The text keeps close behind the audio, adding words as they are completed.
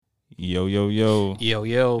Yo, yo, yo. Yo,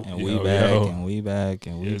 yo. And we back, and we back,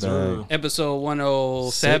 and we back. Episode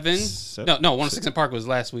 107. No, 106 in Park was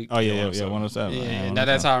last week. Oh, yeah, 107. Yeah,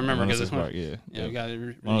 that's how I remember. Because it's Park, yeah, we got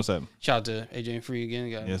 107. Shout out to AJ and Free again.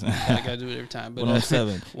 Yes. Got to do it every time. But,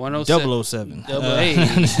 107. 107.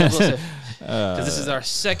 007. Because this is our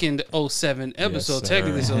second 07 episode,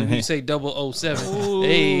 technically. So when you say 007,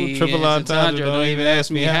 hey, triple entendre, don't even ask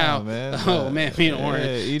me how, man. Oh, man, me and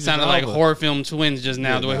Oren sounded like horror film twins just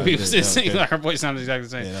now, the way we was singing. Like our voice sounded exactly the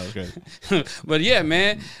same. Yeah, that was great. But yeah,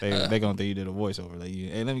 man. They gonna think you did a voiceover. Like,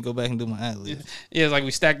 hey, let me go back and do my ad-libs. Yeah, it's like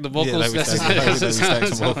we stacked the vocals. Yeah, like we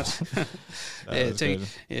stacked some vocals.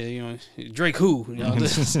 Drake who? You know?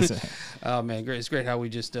 Oh man, great! It's great how we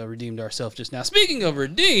just redeemed ourselves just now. Speaking of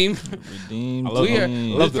redeem, I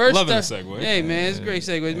love the segue. Hey man, it's a great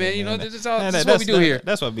segue, man. You know, this is what we do here.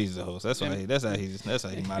 That's why B's the host. That's how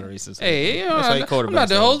he moderates this. Hey, I'm not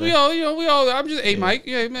the host. We all. I'm just A Mike.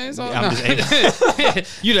 Yeah, man. It's all. I'm just A.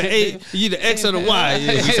 You the A. You the X or the Y.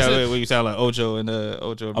 You sound like Ocho and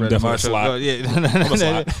Ocho. I'm definitely a slot. Yeah,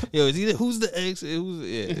 yo, who's the X?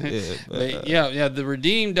 Yeah. The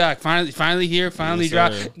Redeem doc finally here, finally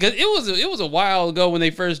dropped. Because it was a while ago when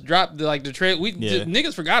they first dropped the trailer.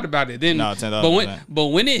 Niggas forgot about it then. No, but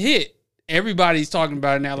when it hit, everybody's talking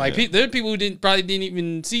about it now. Like there are people who probably didn't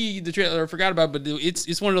even see the trailer or forgot about it, but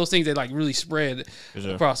it's one of those things that like really spread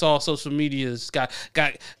across all social medias. Got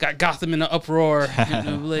Gotham in an uproar, in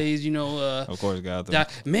a blaze. Of course, Gotham.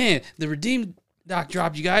 Man, the Redeem doc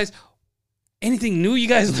dropped, you guys. Anything new you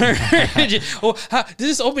guys learned? Did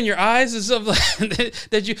this open your eyes and stuff like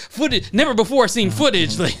that? You footage never before seen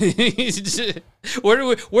footage. Like, where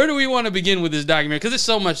do we want to begin with this document? Because there's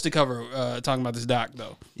so much to cover. Talking about this doc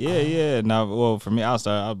though. Yeah. Now, well, for me, I'll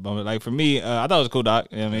start. Like for me, I thought it was a cool doc.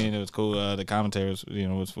 I mean, it was cool. The commentary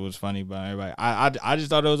was funny by everybody. I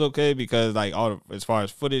just thought it was okay because like as far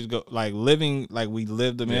as footage go, like living, like we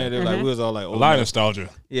lived the narrative. Like we was all like a lot of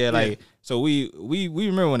nostalgia. Yeah, like. So we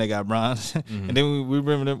remember when they got bronze, and then we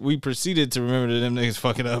remember them, we proceeded to remember them niggas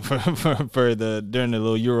fucking up for during the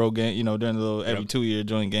little Euro game, during the little every 2 year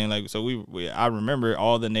joint game. Like so I remember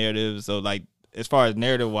all the narratives. So like as far as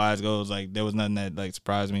narrative wise goes, like there was nothing that like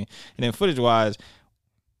surprised me. And then footage wise,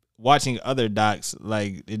 watching other docs,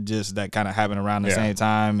 like it just that kind of happened around the same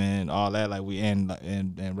time and all that. Like we and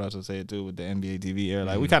Russell said too with the NBA TV era,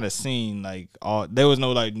 like we kind of seen like there was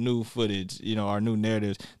no like new footage, or new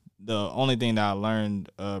narratives. The only thing that I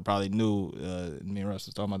learned, probably new, me and Russ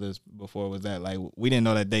was talking about this before, was that like we didn't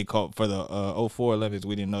know that they called for the 04 Olympics.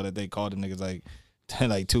 We didn't know that they called them niggas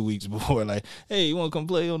like 2 weeks before, like, hey, you want to come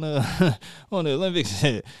play on the Olympics?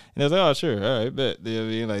 And I was like, oh sure, all right, bet.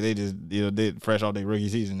 Like they just did fresh off their rookie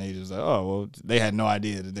season. They just like, oh well, they had no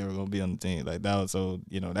idea that they were gonna be on the team. Like that was so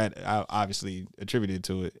that I obviously attributed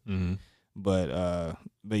to it. Mm-hmm. But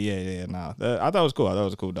yeah, I thought it was cool. I thought it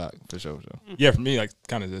was a cool doc for sure. Yeah, for me, like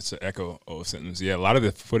kind of just to echo O's sentence. Yeah, a lot of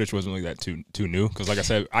the footage wasn't really that too new because, like I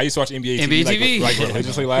said, I used to watch NBA TV like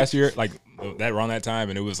religiously last year, like that around that time,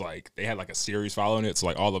 and it was like they had like a series following it. So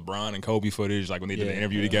like all LeBron and Kobe footage, like when they did the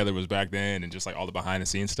interview together, was back then, and just like all the behind the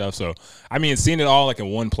scenes stuff. So I mean, seeing it all like in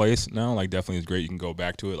one place now, like definitely is great. You can go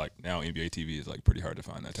back to it. Like now, NBA TV is like pretty hard to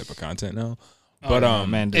find that type of content now. But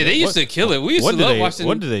man, they used to kill it. We used to love watching.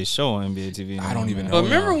 What did they show on NBA TV? I don't even know. But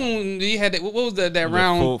remember when we had that? What was that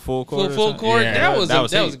round? Full court. Yeah, that was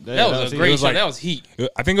a great show. That was heat.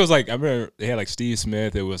 I think it was like I remember they had like Steve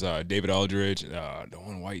Smith. It was David Aldridge, the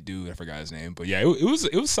one white dude. I forgot his name. But yeah,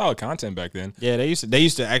 it was solid content back then. Yeah, they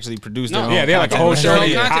used to actually produce their own. Yeah, they had like a whole show,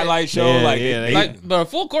 highlight show. But a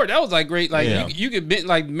full court that was like great. Like you could be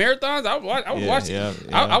like marathons. I would watch.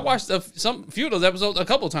 I watched some few of those episodes a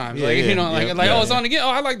couple times. Like oh, it's on again. Oh,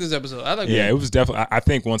 I like this episode. It was definitely. I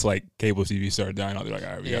think once like cable TV started dying out, they're like,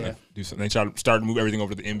 all right, we gotta do something. They started to move everything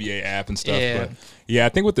over to the NBA app and stuff. Yeah. But yeah, I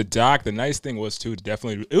think with the doc, the nice thing was too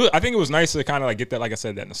definitely. I think it was nice to kind of like get that, like I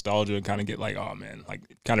said, that nostalgia and kind of get like, oh man, like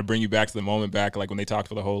kind of bring you back to the moment back, like when they talked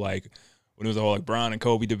for the whole like. When it was the whole like Bron and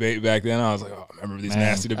Kobe debate back then, I was like, oh, I remember these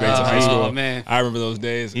nasty debates in high school. Oh man, I remember those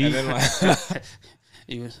days. And then like.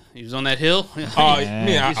 He was on that hill.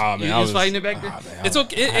 I was fighting it back there. It's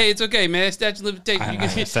okay. Hey, it's okay, man. Statue of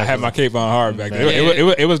limitations. I had my cape on hard back then.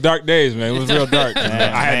 It was dark days, man. It was real dark. I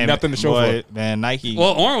had nothing to show for it. Man, Nike.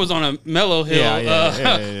 Well, Oren was on a mellow hill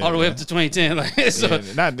all the way up to 2010.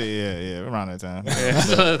 Around that time.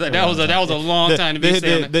 So that was a long time to be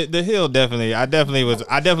saying that. The hill definitely. I definitely was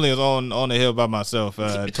on the hill by myself.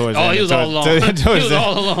 Towards he was all alone. He was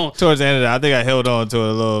all alone. Towards the end of that, I think I held on to it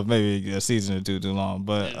a little, maybe a season or two too long.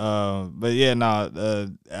 on. But yeah,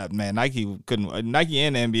 man, Nike couldn't. Nike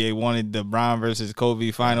and the NBA wanted the Bron versus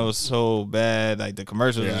Kobe finals so bad. Like the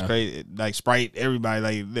commercials was crazy. Like Sprite, everybody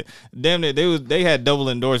like damn it. They had double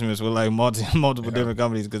endorsements with like multiple different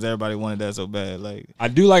companies because everybody wanted that so bad. Like I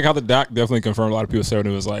do like how the doc definitely confirmed a lot of people said it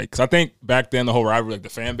was like, because I think back then the whole rivalry, like the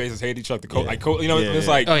fan bases hate each other. It's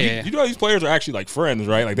like you know these players are actually like friends,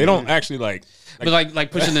 right? Like they don't actually like but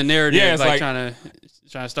like pushing the narrative, like trying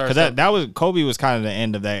to start. Because that was Kobe was kind of the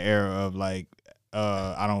end of that era of like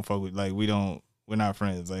I don't fuck with like we're not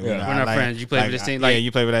friends. Like we're not friends. You play for this team.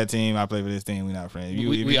 You play for that team. I play for this team. We're not friends.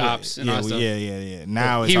 We ops and all stuff. Yeah.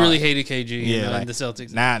 Now he really hated KG. And the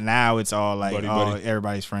Celtics. Now it's all like buddy.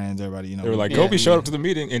 Everybody's friends. Everybody, They were like Kobe showed up to the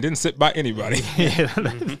meeting and didn't sit by anybody.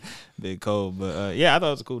 Big Kobe, but I thought it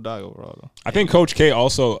was a cool dog overall. Though. I think Coach K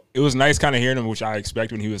also, it was nice kind of hearing him, which I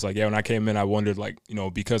expected when he was like, when I came in, I wondered like,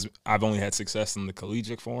 because I've only had success in the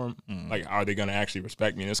collegiate form, like, are they going to actually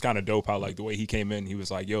respect me? And it's kind of dope how like the way he came in, he was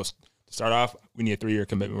like, start off, we need a 3-year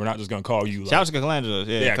commitment. We're not just going to call you. Like, shout out to Colangelo.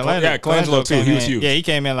 Colangelo too. He was huge. Yeah, he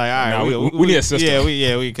came in like, all right, we need a system.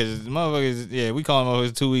 Because motherfuckers, we call him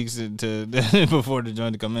over 2 weeks to before the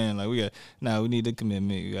joint to come in. Like, we need the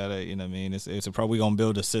commitment. We got to, what I mean? It's a problem. We're going to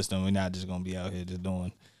build a system. We're not just going to be out here just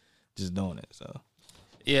doing it. So.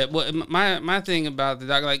 Yeah, well, my thing about the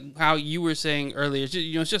doc, like how you were saying earlier,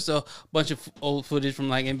 it's just a bunch of old footage from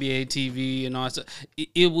like NBA TV and all that stuff.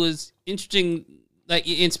 It was interesting. Like,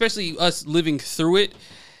 especially us living through it,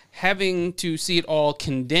 having to see it all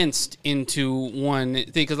condensed into one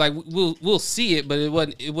thing. Because like we'll see it, but it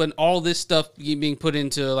wasn't all this stuff being put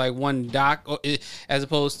into like one doc, as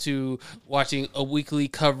opposed to watching a weekly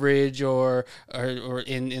coverage or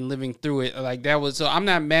in living through it like that was. So I'm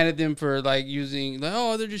not mad at them for like using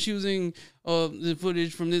like they're just using the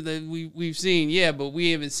footage from this that we've seen. But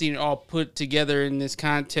we haven't seen it all put together in this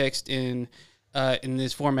context in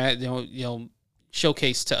this format.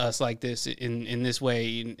 Showcased to us like this in this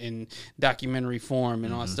way in documentary form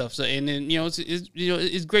and all that stuff. So and then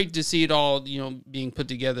it's great to see it all being put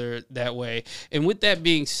together that way. And with that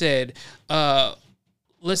being said,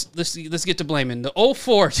 let's get to blaming the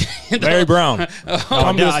 04 Larry Brown.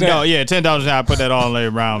 $10 now. I put that all on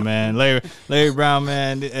Larry Brown, man. Larry Brown,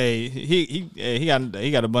 man. Hey, he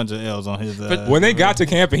got a bunch of L's on his. But when they got to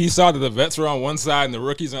camp and he saw that the vets were on one side and the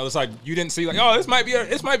rookies on the other side, you didn't see like, this might be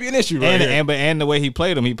an issue, right? And the way he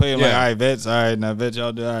played them, like, all right, vets, all right, now vets,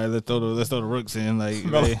 y'all do, all right, let's throw the rooks in, like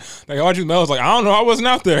Audrey Mel was like, I don't know, I wasn't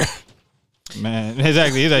out there, man.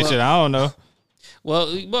 Exactly, he's like, shit, I don't know.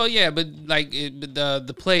 Well, yeah, but like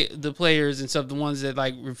the players and stuff, the ones that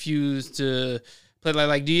like refuse to play,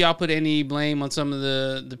 like, do y'all put any blame on some of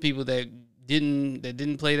the people that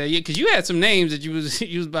didn't play that year? Because you had some names that you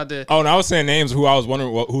was about to. Oh, no, I was saying names who I was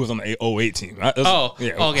wondering who was on the 08 team.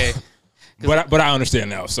 Okay. But I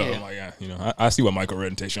understand now, so I'm like, I see what Michael Redd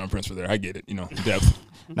and Tayshaun Prince were there. I get it, depth.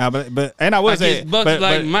 Nah, but and I would say, but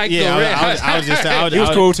Michael Redd. I was just saying, he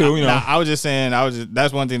was cool too, I was just saying,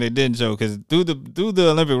 that's one thing they didn't show because through the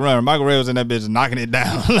Olympic run, Michael Redd was in that bitch knocking it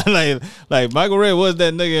down. like Michael Redd was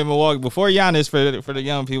that nigga in Milwaukee before Giannis for the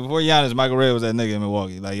young people. Before Giannis, Michael Redd was that nigga in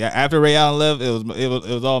Milwaukee. Like after Ray Allen left, it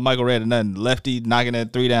was all Michael Redd and nothing. Lefty knocking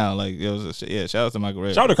that 3 down. Like it was shout out to Michael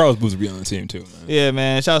Redd. Shout out to Carlos Boozer being on the team too, man. Yeah,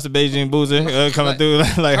 man. Shout out to Beijing Boozer coming through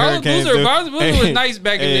like hurricanes. Carlos Boozer was nice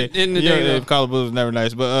back in the day. Carlos Boozer was never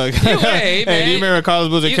nice, but Hey, do you remember Carlos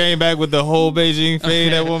Boozer came back with the whole Beijing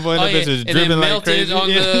fade at one point? That bitch was dripping like crazy. On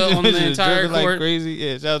the entire court. Like crazy.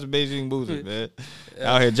 Yeah, shout out to Beijing Boozer, man.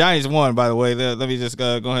 Out here, Johnny's won, by the way. Let me just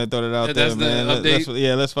go ahead and throw that out there, man.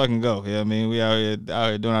 Let's fucking go. Yeah, I mean, we out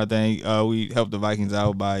here doing our thing. We helped the Vikings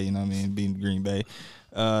out by beating Green Bay.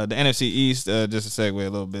 The NFC East, just to segue a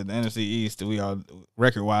little bit, the NFC East, we are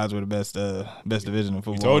record-wise, we're the best division of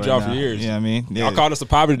football. We told y'all for years. Yeah, I mean, y'all called us the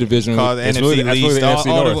poverty division. Called the NFC East.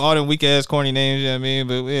 North. All them weak-ass, corny names. Yeah, I mean,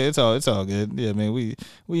 but it's all good. Yeah, I mean, we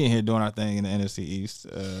in here doing our thing in the NFC East.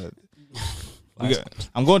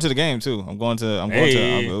 I'm going to the game too.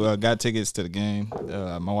 I got tickets to the game.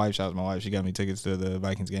 My wife, shout out to my wife. She got me tickets to the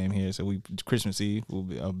Vikings game here. So Christmas Eve,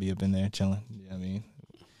 I'll be up in there chilling. Yeah, I mean.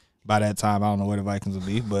 By that time, I don't know where the Vikings will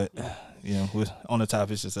be, but on the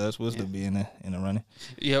top, it's just us. We'll still be in the running.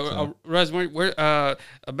 Yeah, so. Russ, we're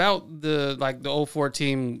about the 04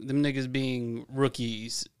 team, them niggas being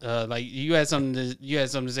rookies. Like you had something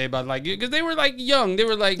to say about like because they were like young. They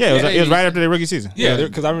were like it was right after their rookie season. Yeah,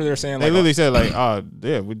 because I remember they were saying they literally said like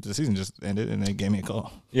the season just ended and they gave me a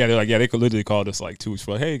call. Yeah, they're like they could literally call us like 2 weeks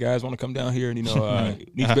before. Hey guys, want to come down here and need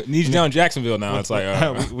you down in Jacksonville now. It's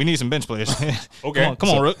like we need some bench players. Okay, come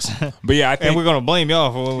on, Rooks. But yeah, I think and we're gonna blame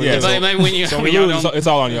y'all for what we blame like when you. So when really, y'all don't- it's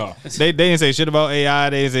all on y'all. They didn't say shit about AI.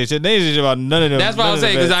 They didn't say shit. They didn't say shit about none of them. That's what I was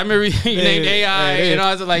saying because I remember you named AI and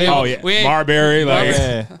I was like, yo, Oh yeah, we ain't. Marbury. Like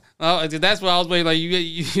Yeah. Oh, that's what I was waiting. Like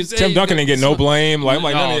you said Tim Duncan didn't get no blame. Like I'm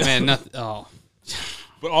like, none oh of man, nothing. Oh,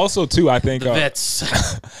 But also too, I think the vets.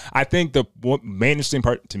 I think the main interesting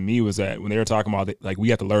part to me was that when they were talking about like we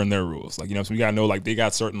have to learn their rules, like so we gotta know like they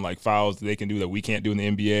got certain like fouls that they can do that we can't do in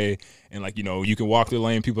the NBA, and like you can walk through the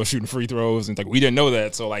lane, people are shooting free throws, and it's like we didn't know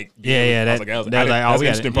that, so like That was like, oh, that's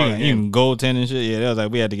interesting part. You can goaltend and shit. Yeah, that was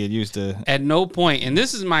like we had to get used to. At no point, and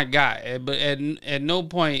this is my guy, but at no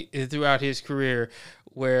point throughout his career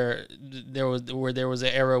where there was an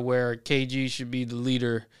era where KG should be the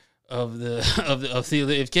leader of the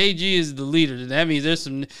if KG is the leader, then that means there's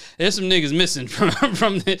some niggas missing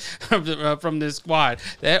from this squad.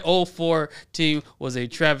 That 04 team was a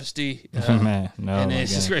travesty. Man, no, and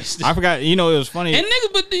it's disgrace. I forgot. It was funny. And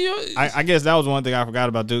niggas, but I guess that was one thing I forgot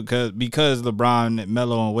about too, because LeBron,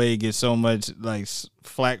 Melo, and Wade get so much like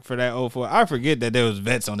flack for that 04. I forget that there was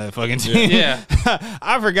vets on that fucking team. Yeah.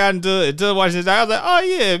 I forgot until watching this. I was like, oh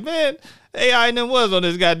yeah, man. AI and them was on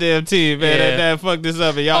this goddamn team, man. Yeah. That fucked this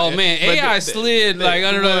up. And y'all, oh man, AI slid like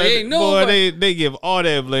under the. Ain't no. They give all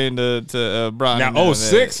that blame to Bron. Now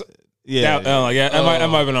 06. Yeah, I might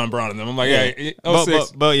have been on Bron and them. I'm like, yeah,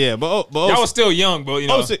 06. But y'all was still young, but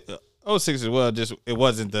 06 as well. Just it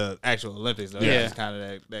wasn't the actual Olympics. Though. Yeah, it was kind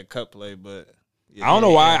of that cup play, but. I don't know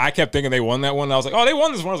why I kept thinking they won that one. I was like, oh, they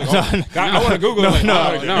won this one. I was like, oh, I want to Google it.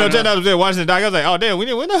 No. Jen, I was there watching the doc. I was like, oh damn, we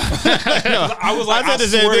didn't win that. I was like, I said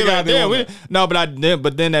the swear to God, damn,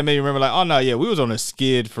 but then that made me remember like, oh no, yeah, we was on a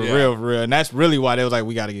skid for real, and that's really why they was like,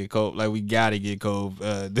 we got to get Cove, because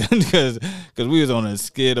we was on a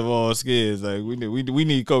skid of all skids. Like we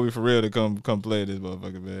need Kobe for real to come play this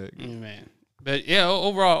motherfucker back. Man. But yeah,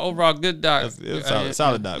 overall, good doc.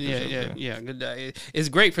 Solid doc. Yeah, good doc. It's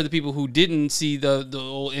great for the people who didn't see the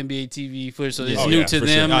old NBA TV footage, so it's new to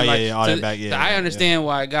them. Sure. All that back. Yeah, I understand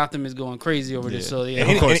why Gotham is going crazy over this. So yeah,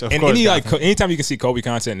 of course. Anytime you can see Kobe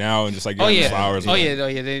content now and just like give him flowers.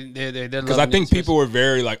 They're because I think people were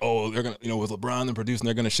very like, oh, they're gonna with LeBron and producing,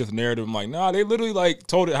 they're gonna shift the narrative. I'm like, nah, they literally like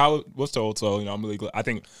told it how it was told. So I'm really glad. I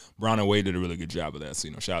think Bron and Wade did a really good job of that. So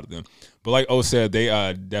shout out to them. But like O said, they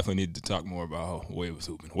definitely need to talk more about how Wade was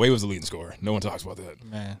hooping. Wade was the leading scorer. No one talks about that.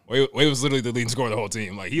 Man, Wade was literally the leading scorer of the whole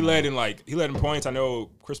team. Like he led in points. I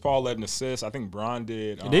know Chris Paul led in assists. I think Bron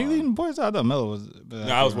did. Did he lead in points? I thought Melo was.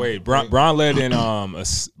 No, I was Wade. Bron led in. Bron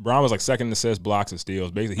was like second in assists, blocks, and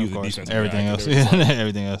steals. Basically, he was the defensive everything guy. Else.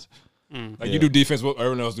 Everything else. Like you do defense,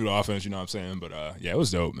 everyone else do the offense. You know what I'm saying? But yeah, it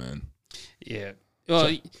was dope, man. Yeah.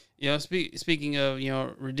 Well. Speaking of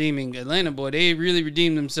redeeming Atlanta, boy, they really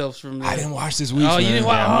redeemed themselves from. I didn't watch this week. Oh, you didn't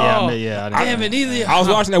watch? Yeah. Damn it, either. I was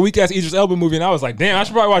watching that weak ass Idris Elba movie, and I was like, damn, I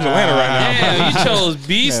should probably watch Atlanta right now. Damn, you chose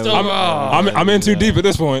Beast over. I'm in too deep at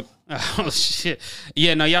this point. Oh shit!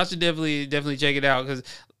 Yeah, no, y'all should definitely check it out because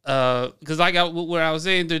like what I was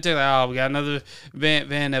saying through the like, we got another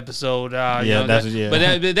Van episode.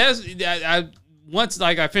 Once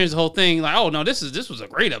like I finished the whole thing, like, oh no, this was a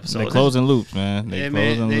great episode. They closing loops, man. They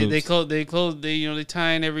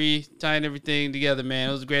tying everything together, man.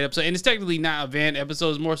 It was a great episode, and it's technically not a Van episode.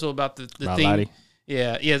 It's more so about the thing. Lottie.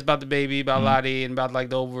 Yeah, it's about the baby, about Lottie, and about like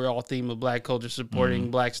the overall theme of black culture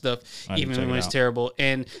supporting black stuff, even when it's terrible,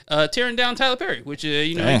 and tearing down Tyler Perry, which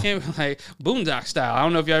they came like Boondock style. I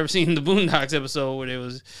don't know if y'all ever seen the Boondocks episode where they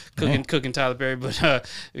was cooking Tyler Perry, but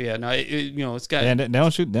it's got. And they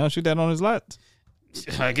don't shoot that on his lot.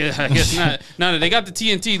 I guess not. No, they got the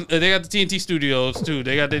TNT. They got the TNT studios too.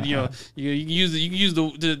 They got the you can use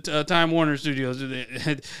the Time Warner studios. I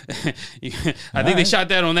think they shot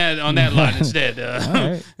that on that lot instead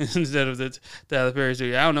instead of the Tyler Perry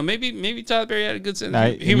studio. I don't know. Maybe Tyler Perry had a good sense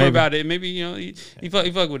of humor about it. Maybe he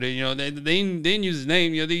fuck with it. They didn't use his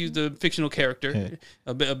name. They used a fictional character,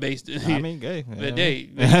 based. Gay.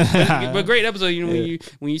 But great episode.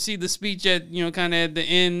 When you see the speech at kind of at the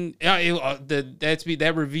end,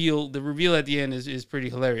 that reveal, the reveal at the end is pretty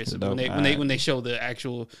hilarious when they show the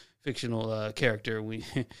actual fictional character when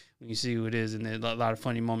you see who it is, and there's a lot of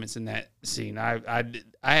funny moments in that scene. I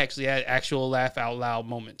actually had actual laugh out loud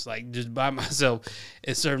moments, like just by myself.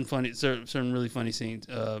 It's certain really funny scenes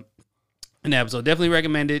in the episode. Definitely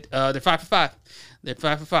recommend it. They're 5 for 5. They're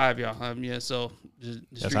 5 for 5, y'all. So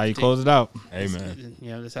that's how you close it out. Hey man,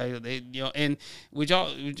 that's how and which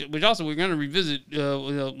also we're gonna revisit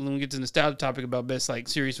when we get to the nostalgia topic about best like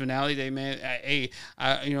series finale. I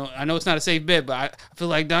know it's not a safe bet, but I feel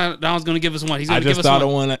like Don's gonna give us one. He's gonna give us one. I just thought of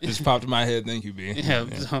one that just popped in my head. Thank you, B. Yeah.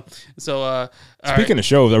 So speaking of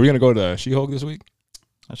shows, are we gonna go to She-Hulk this week?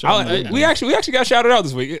 We actually got shouted out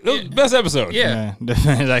this week. It was the best episode. Yeah.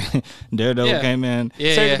 Like Daredevil came in.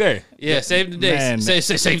 Save the day. Yeah, save the day. Man.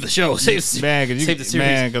 Save the show. Save the series.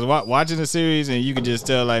 Man, because watching the series and you could just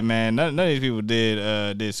tell, like, man, none of these people did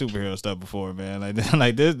superhero stuff before, man. Like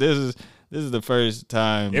this is the first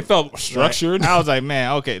time it felt structured. I was like,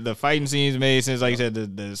 man, okay, the fighting scenes made sense. Like you said,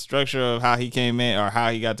 the structure of how he came in or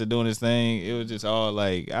how he got to doing his thing, it was just all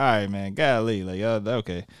like, all right, man, golly, like,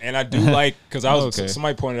 okay. And I do like, because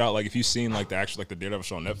somebody pointed out, like, if you've seen like the Daredevil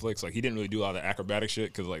show on Netflix, like he didn't really do a lot of the acrobatic shit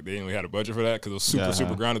because like they didn't really have a budget for that because it was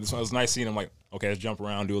super grounded. This one was nice seeing him like, okay, let's jump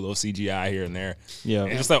around, do a little CGI here and there. Yeah,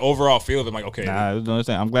 and just that overall feel of it, like, okay. Nah,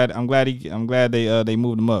 I'm glad they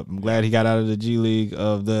moved him up. I'm glad he got out of the G League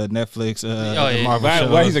of the Netflix. Marvel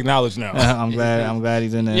glad he's acknowledged now. I'm glad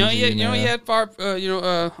he's in there. He had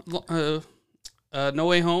No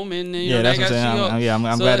Way Home, and that's what I'm saying.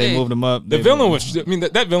 I'm glad they moved him up. The villain was, I mean,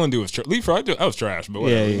 that villain dude was Leapfrog. That was trash, but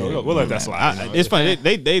whatever. We'll let that slide. It's funny.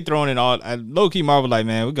 They throwing in all low key. Marvel like,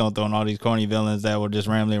 man, we're gonna throw in all these corny villains that were just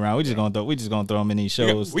rambling around. We just gonna throw them in these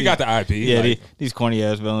shows. We got the IP. Yeah, these corny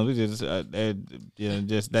ass villains. We just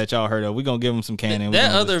just that y'all heard of. We gonna give them some canon.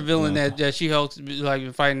 That other villain that she helped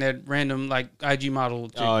like fighting that random like IG model.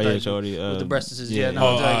 Chick, shorty with the breasts.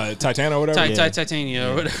 Titania or whatever.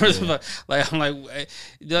 Titania or whatever. Like I'm like.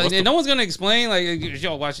 No one's gonna explain like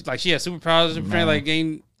yo watch like she has superpowers like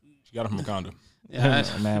game. She got it from Wakanda. Yeah,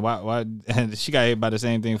 man. Why? She got hit by the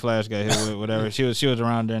same thing Flash got hit with. Whatever. She was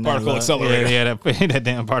around there. Particle accelerator. Yeah, that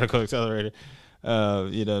damn particle accelerator. You know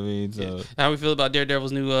what I mean? So how we feel about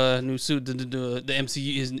Daredevil's new suit, the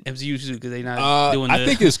MCU his MCU suit because they not doing. I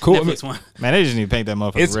think it's cool. Netflix one. Man, they just need to paint that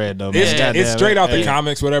motherfucker red though. Man. It's straight out the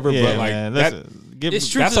comics, whatever. But like that. It's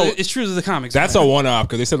true to the comics. That's a one-off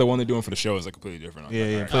because they said the one they're doing for the show is like completely different.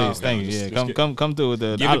 Please, thank you. Yeah, come through with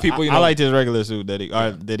the. Give the people. I liked his regular suit that he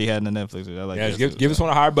had in the Netflix. I like. Give us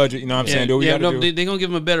one a higher budget. You know what I'm saying? Do what we gotta do. They're gonna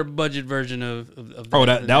give him a better budget version of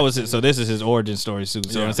that was it. So this is his origin story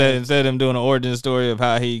suit. So instead of him doing an origin story of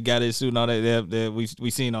how he got his suit and all that,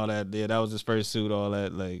 we seen all that. Yeah, that was his first suit. All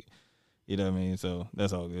that, like, you know what I mean. So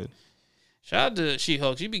that's all good. Shout out to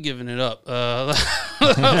She-Hulk. She be giving it up. Boy,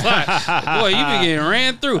 you be getting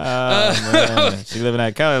ran through. She living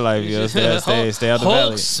that Cali life. You know, stay out the valley.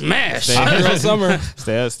 Hulk smash. Summer.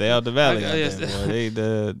 Stay out the valley.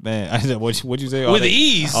 Man, I said, what you say? With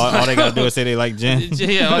ease. All they gotta do is say they like Jen.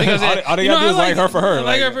 Yeah, all they gotta do is like her for her.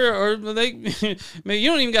 Like her for her, or like, man, you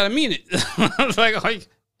don't even gotta mean it. Like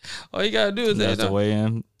all you gotta do is that's the way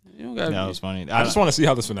in. That was funny. I just want to see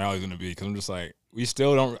how this finale is going to be because I'm just like, we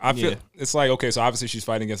still don't. I feel it's like, okay, so obviously she's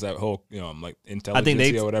fighting against that whole, like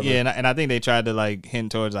intelligence or whatever. Yeah, and I think they tried to like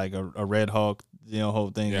hint towards like a Red Hulk,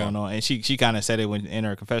 whole thing going on. And she kind of said it when in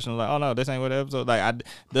her confessional, like, oh no, this ain't what episode. Like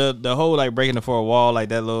the whole like breaking the fourth wall, like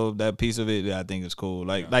that piece of it, I think is cool.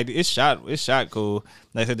 Like it's shot cool.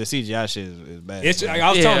 Like I said, the CGI shit is bad.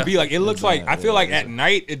 I was telling B, like, it looks like, I feel like at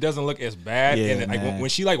night it doesn't look as bad. And like when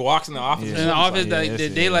she like walks in the office, in the office,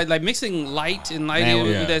 they like mixing light and lighting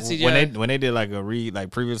with that CGI. When they did like a read like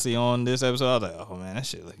previously on this episode, I was like, oh man, that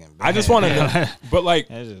shit looking bad. I just want to know, but like,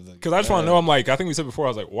 because I just want to know. I'm like, I think we said before, I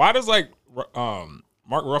was like, why does like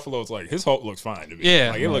Mark Ruffalo's like his Hulk looks fine to me. Yeah,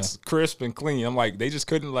 like it looks crisp and clean. I'm like, they just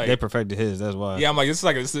couldn't like. They perfected his. That's why. Yeah, I'm like, it's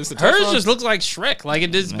like this. Hers just looks like Shrek. Like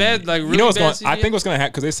it is bad. Like really what's bad. I think what's gonna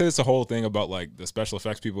happen because they said it's a whole thing about like the special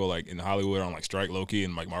effects people like in Hollywood on like strike low-key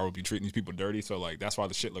and like Marvel be treating these people dirty. So like that's why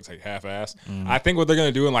the shit looks like half-assed. I think what they're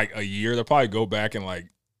gonna do in like a year, they'll probably go back and like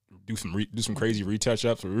do some crazy retouch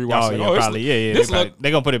ups or rewatch.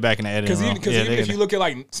 They're gonna put it back in the editing. Because even if you look at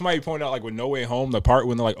like somebody pointed out like with No Way Home, the part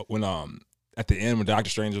when at the end when Doctor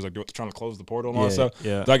Strange was like trying to close the portal and all that stuff.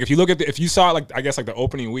 Yeah. Like if you look at if you saw it, like I guess like the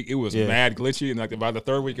opening week, it was mad glitchy, and like by the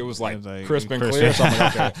third week it was like crisp and clear. So I'm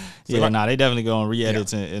like, okay. So they definitely go on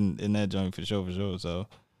re-edits in that joint for sure. So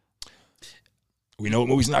we know what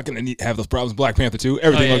movie's not going to have those problems. Black Panther 2,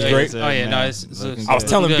 everything looks great. I was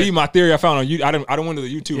telling B my theory I found on YouTube. I don't went to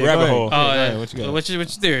the YouTube rabbit hole. What you got? What's your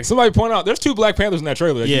theory? Somebody pointed out there's 2 Black Panthers in that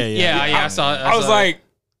trailer. I saw it. I was like,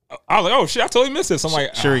 oh shit, I totally missed this. I'm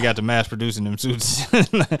like, sure, he got to mass producing them suits.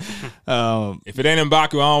 If it ain't M'Baku, I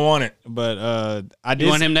don't want it. But I did. You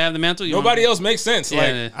want him to have the mantle? Nobody else makes sense.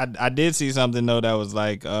 Yeah. Like I did see something though that was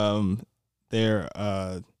like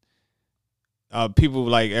people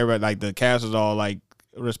like everybody like the cast was all like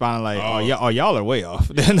responding like, y'all are way off.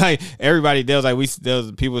 Then like everybody there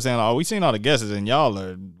was people saying, oh, we seen all the guesses and y'all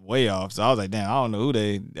are way off. So I was like, damn, I don't know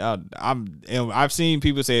who I've seen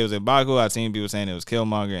people say it was M'Baku. I've seen people saying it was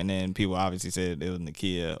Killmonger, and then people obviously said it was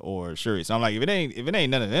Nakia or Shuri. So I'm like, if it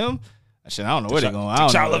ain't none of them, Shit, I don't know where they're going. I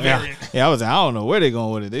don't know. Yeah, I don't know where they're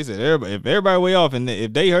going with it. They said if everybody way off, and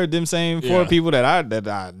if they heard them same 4 people that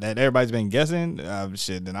everybody's been guessing,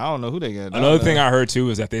 shit, then I don't know who they got. Another thing I heard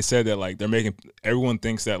too is that they said that like they're making everyone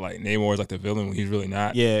thinks that like Namor is like the villain when he's really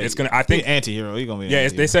not. Yeah, it's gonna. I think anti-hero. He's gonna be. Yeah,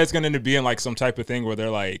 they said it's gonna end up being like some type of thing where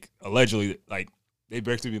they're like allegedly like. They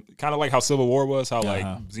basically kind of like how Civil War was, how like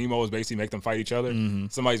Zemo was basically make them fight each other.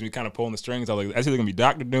 Somebody's be kind of pulling the strings. I was like, that's either gonna be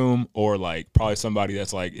Dr. Doom or like probably somebody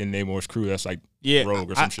that's like in Namor's crew that's like rogue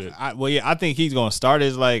or some shit. I think he's gonna start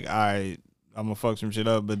as like, all right, I'm gonna fuck some shit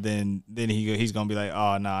up, but then he's gonna be like,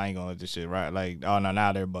 oh no, I ain't gonna let this shit right. Like, oh no,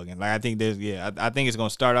 now they're bugging. Like I think I think it's gonna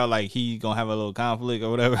start out like he gonna have a little conflict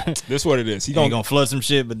or whatever. This is what it is. He gonna flood some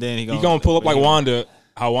shit, but then he gonna pull up like Wanda.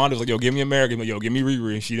 How Wanda's like, yo, give me America, yo, give me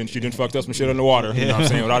Riri. She didn't fucked up some shit underwater. You know what I'm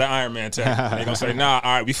saying? Without an Iron Man tech. And they gonna say, nah,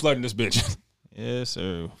 all right, we flooding this bitch. Yes,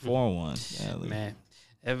 sir. 4-1. Man,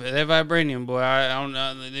 that vibranium, boy, I don't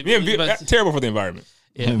know. Terrible for the environment.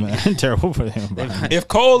 Yeah, man. Terrible for the environment. If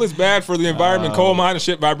coal is bad for the environment, coal mine and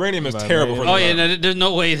shit, vibranium is terrible for the environment. No, there's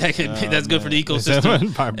no way that's good for the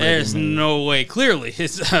ecosystem. There's no way. Clearly,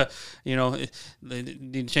 it's they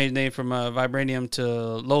need to change the name from vibranium to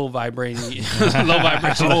low vibranium. Low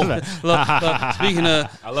vibration. Speaking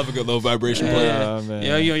of, I love a good low vibration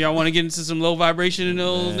play. Y'all want to get into some low vibration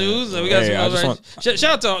news? We got some.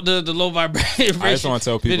 Shout out to the low vibration. I just want to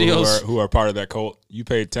tell people who are part of that cult, you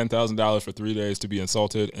paid $10,000 for 3 days to be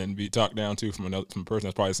insulted and be talked down to from a person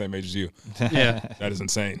that's probably the same age as you. Yeah, that is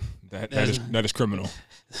insane. That is criminal.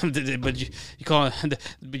 But you calling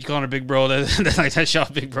a big bro that's y'all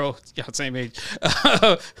big bro, y'all same age.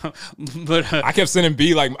 But I kept sending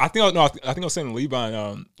B like I think I was sending Levi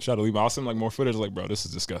shout out to Levi. I was sending like more footage like, bro, this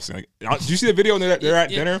is disgusting. Like, did you see the video when they're at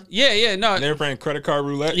dinner? Yeah, no, and they're playing credit card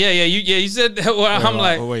roulette. You said that. Well, I'm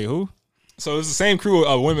like, wait, who? So it's the same crew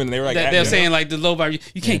of women. And they were like, they're saying like the low vibration.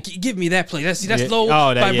 You can't give me that play. That's low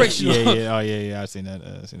vibrational. Yeah. I seen that.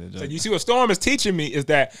 So you see what Storm is teaching me is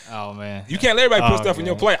that man, you can't let everybody put stuff in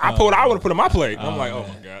your plate. I put what I want to put in my plate. I'm like, oh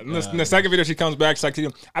my god. And the second video she comes back, she's like,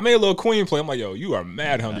 I made a little queen play. I'm like, yo, you are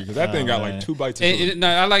mad hungry because that thing got like 2 bites. No,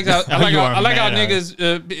 I like how niggas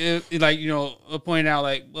point out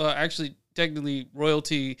like, well, actually, technically,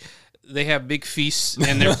 royalty, they have big feasts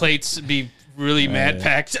and their plates be really mad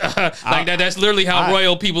packed. That's literally how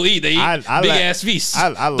royal people eat. They eat big ass feasts.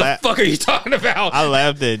 The fuck are you talking about? I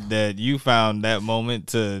laughed that you found that moment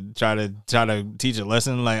to try to teach a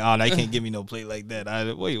lesson. Like, oh, they can't give me no plate like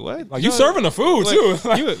that. Wait, what? Like, you serving the food too.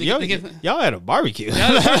 Y'all had a barbecue.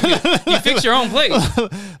 You fix your own plate.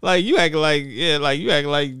 Like you act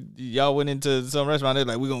like y'all went into some restaurant. They're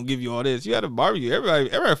like, we're gonna give you all this. You had a barbecue.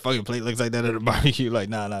 Everybody fucking plate looks like that at a barbecue. Like,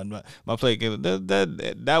 nah, my plate.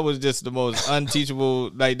 That was just the most unteachable.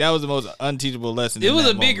 Like, that was the most unteachable lesson. It was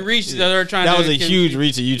a big reach that they're trying. That was a huge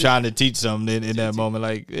reach of you trying to teach something in that moment.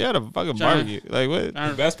 Like, you had a fucking barbecue. Like, what?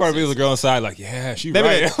 The best part of it was the girl inside. Like, yeah, she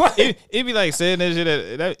right. It'd be like saying that shit.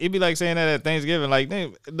 It'd be like saying that at Thanksgiving. Like,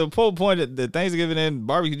 the whole point of the Thanksgiving and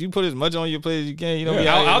barbecue, you put as much on your plate as you can. You know.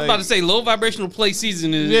 Yeah. I was about to say low vibrational plate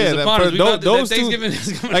season is upon us. Those Thanksgiving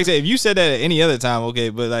is coming. Like I said, if you said that at any other time, okay,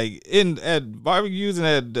 but like at barbecues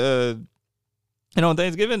and at on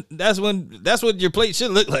Thanksgiving, that's what your plate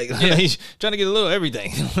should look like. Like, trying to get a little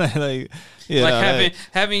everything.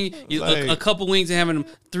 Having a couple wings and having them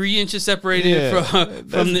 3 inches separated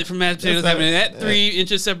from mashed potatoes, having that 3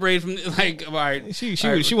 inches separated from like. All right,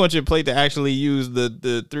 she wants your plate to actually use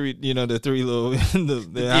the 3 the 3 little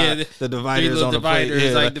the dividers on the plate.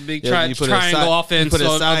 Yeah, like the big triangle offense. You put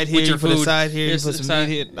a side here, you put a side here, you put some meat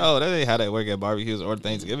here. No, that ain't how that work at barbecues or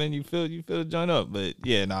Thanksgiving. You fill the joint up, but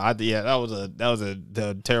that was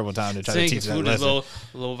a terrible time to try to teach that lesson.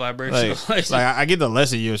 Low vibrational. Like I get the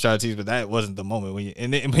lesson you were trying to teach, but that wasn't the moment when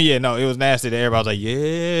it was nasty. That everybody was like,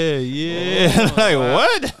 yeah. Like,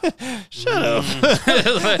 what? Shut up.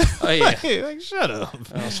 Shut up.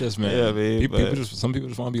 It's just, man. Yeah, man. Some people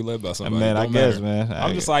just want to be led by somebody. Man, I guess, man.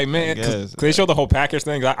 I'm just like, man, because they showed the whole package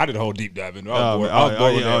thing. I did a whole deep dive into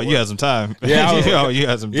it. You had some time. Yeah, you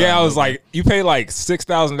had some time. Yeah, I was like, you pay like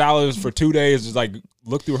 $6,000 for 2 days, just like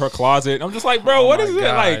look through her closet. I'm just like, bro, what is it?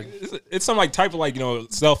 Like, it's some like type of like,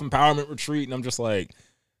 self-empowerment retreat, and I'm just like,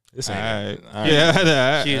 this ain't all right.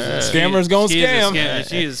 Yeah, scammers gonna scam.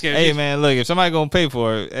 She is a scammer. Hey, man, look, if somebody gonna pay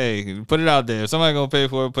for it, hey, put it out there. If somebody gonna pay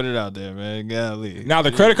for it, put it out there, man. Golly. Now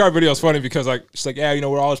the credit card video is funny because like she's like, yeah,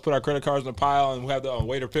 we'll always put our credit cards in a pile and we'll have the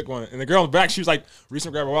waiter pick one. And the girl in the back, she was like,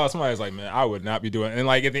 recently grab her wallet. Somebody was like, man, I would not be doing it. And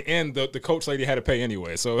like at the end, the coach lady had to pay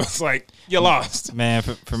anyway. So it's like, you lost. Man,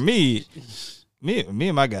 for me, Me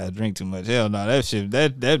and my guys drink too much. Hell no, that shit,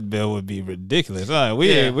 that bill would be ridiculous.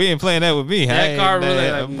 We ain't playing that with me. That car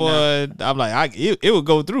really, boy. I'm like, it would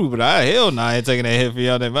go through, but I ain't taking that hit for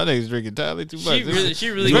y'all. My niggas drinking entirely too much. She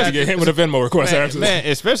really got to get hit with a Venmo request after man,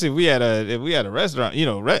 especially if we had a restaurant. You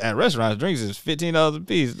know, at restaurants, drinks is $15 a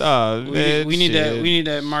piece. We need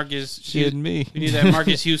that Marcus. Shitting me. We need that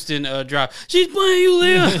Marcus Houston drop. She's playing you,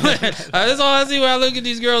 Liam. That's all I see when I look at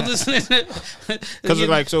these girls listening. Because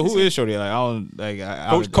like, so who is Shorty? Like, I don't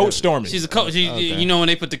like Coach Stormy. She's a coach. You know when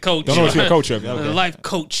they put the coach. Don't know what she's a coach of. The life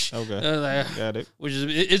coach. Okay, got it. Which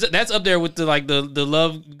is that's up there with the the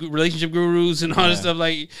love relationship gurus and all this stuff.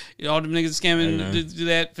 Like all them niggas scamming do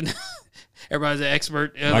that. Everybody's an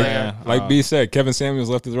expert. Like B said, Kevin Samuels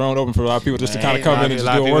left the throne open for a lot of people just to kind of come in and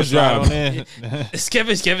just do a worse job.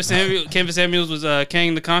 Kevin Samuels was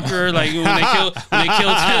Kang the Conqueror. Like when they killed.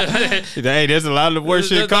 Hey, there's a lot of worse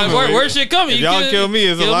shit coming. Worse shit coming. If y'all kill me,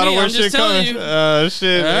 there's a lot of worse shit coming. Shit. All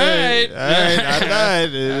right. I died.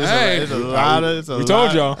 It's a lot of. We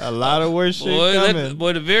told y'all a lot of worse shit coming.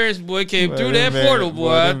 Boy, the Varys boy came through that portal.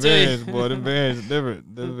 Boy, I tell you. Boy, the Varys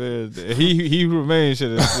different. He remains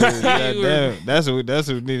should have. That's what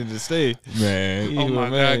needed to stay, man. Oh my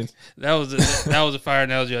god, that was a fire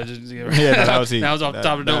analogy. I just that was off the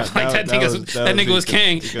top of the dome. Like that nigga was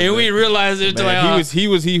Kang, and we realized it. Like he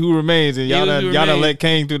was he who remains, and y'all done let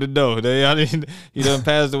Kang through the door. He done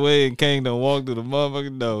passed away, and Kang done walked through the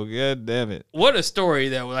motherfucking door. God damn it! What a story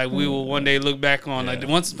that like we will one day look back on. Like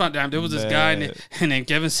once upon a time, there was this guy named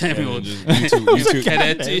Kevin Samuel. Kevin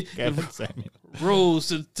Samuel. Rose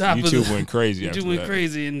to the top YouTube of the, went crazy. YouTube went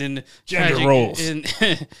crazy, and then the gender roles.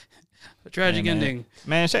 Tragic ending.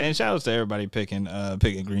 Man, and shout out to everybody picking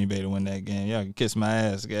Green Bay to win that game. Y'all can kiss my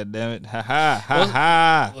ass. God damn it. Ha ha ha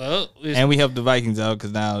ha. Well, and we helped the Vikings out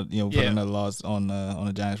because now put another loss on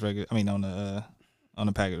the Giants record. I mean on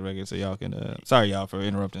the Packers record, so y'all can. Sorry y'all for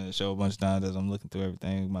interrupting the show a bunch of times as I'm looking through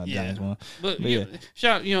everything. My Giants won. But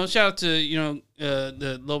shout out to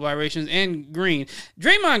the low vibrations and Green.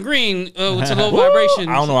 Draymond Green with the low vibration.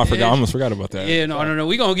 I don't know. I almost forgot about that. Yeah, no.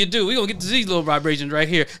 We gonna get to these low vibrations right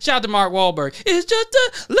here. Shout out to Mark Wahlberg. It's just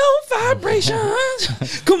the low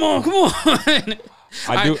vibrations. Come on.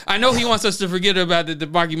 I know he wants us to forget about the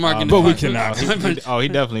Marky Mark, but we cannot. He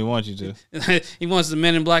definitely wants you to. He wants the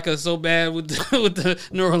Men in Black us so bad with the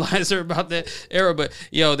neuralizer about that era. But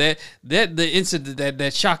the incident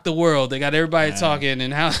that shocked the world, they got everybody talking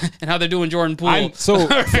and how they're doing Jordan Poole.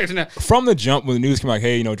 From the jump when the news came like,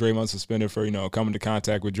 hey, Draymond suspended for coming to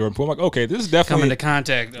contact with Jordan Poole. I'm like, okay, this is definitely coming to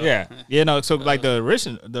contact. So like the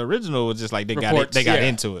original was just like they got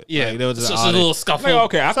into it. Yeah, like, there was just a little scuffle. Like,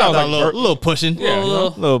 okay, I thought it was a little pushing. Yeah.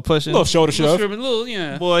 Little pushing, little shoulder shove,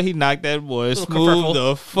 Boy, he knocked that boy smooth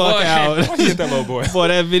the fuck out. He hit that little boy. Boy,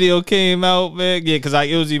 that video came out, man. Yeah, because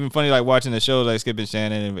it was even funny, like watching the show, like Skip and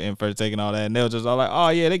Shannon and First Take and all that, and they were just all like, "Oh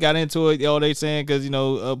yeah, they got into it." They saying because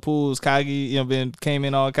Poole's cocky, came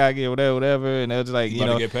in all cocky or whatever, and they were just like,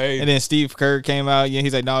 get paid. And then Steve Kerr came out,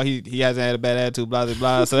 he's like, "No, he hasn't had a bad attitude, blah blah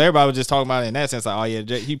blah." So everybody was just talking about it in that sense, like, "Oh yeah,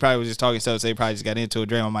 he probably was just talking stuff. So he probably just got into it.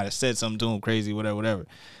 Draymond might have said something to him crazy, whatever."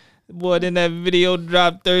 Boy, then that video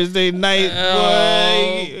dropped Thursday night.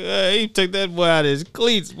 Boy, he took that boy out of his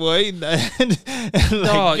cleats, boy. God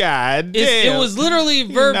damn. It was literally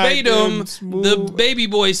verbatim the baby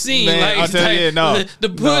boy scene. Man, I'll tell you, the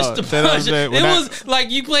push. It was like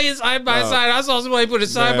you play it side by side. I saw somebody put it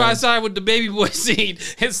side by side with the baby boy scene.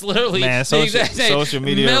 It's literally the exact same. Social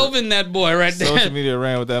media. Melvin that boy right there. Social media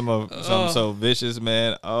ran with that motherfucker. Something so vicious,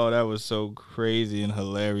 man. Oh, that was so crazy and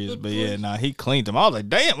hilarious. But yeah, he cleaned him. I was like,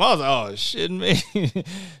 damn. I was like, oh, shit me.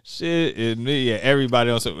 Yeah,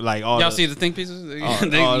 everybody else, like all y'all see the think pieces? Because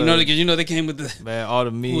they came with the man, all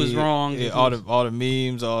the memes. Who was wrong? Yeah, all the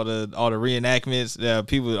memes, all the reenactments.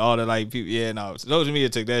 People, all the people. Yeah, no. Social media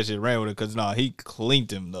took that shit, ran with it because he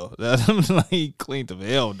cleaned him though. He cleaned him.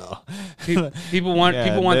 Hell no. People want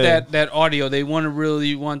that audio. They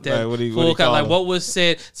really want that full cut, like what was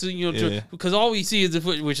said. So because all we see is the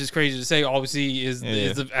footage, which is crazy to say. All we see is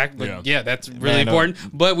the act. But that's really important.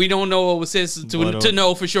 But we don't know what was said to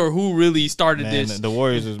know for sure who really started this. The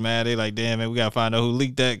Warriors was mad. They like, damn man, we gotta find out who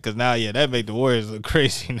leaked that because now, that make the Warriors look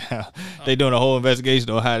crazy now. They doing a whole investigation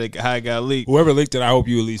on how it got leaked. Whoever leaked it, I hope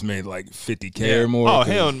you at least made like $50K or more. Oh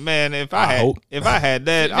hell, man! If I had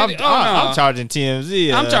that, I'm charging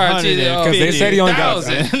TMZ. I'm charging TMZ because they said he only got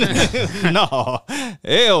no,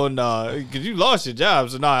 hell no, because you lost your job.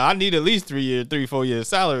 So I need at least 3-4 years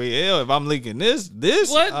salary. Hell, if I'm leaking this,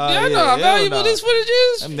 what? I know how valuable this footage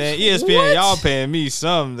is. And then ESPN, y'all paying me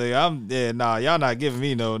something. Y'all not giving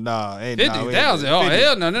me no no, ain't 50,000. Oh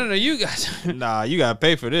hell no, you guys. Nah, you gotta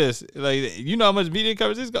pay for this. Like, you know how much media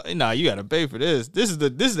coverage this go? Nah, you gotta pay for this. This is the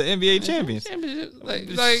NBA champions. Like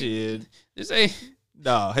shit. This ain't.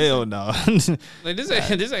 No, hell no. Like this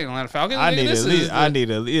ain't Atlanta Falcons. I need at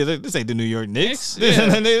least. This ain't the New York Knicks. Yeah.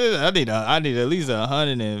 I need at least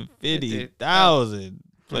 150,000.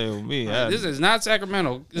 Play with me. This is not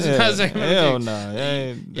Sacramento. This is not Sacramento. Hell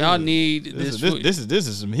no. Y'all need this. This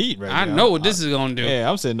is some heat right now. I know what this is gonna do. Yeah,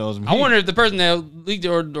 I'm sitting on some heat. I wonder if the person that leaked it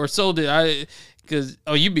or sold it, because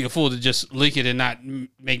you'd be a fool to just leak it and not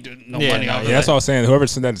make no money off of it. That's all I was saying. Whoever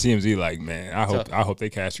sent that to TMZ, like, man, I hope they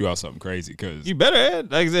cash you out something crazy, because you better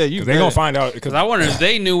add. Like I said, they gonna find out. Because I wonder if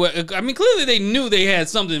they knew. I mean, clearly they knew they had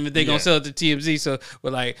something, but they gonna sell it to TMZ. So,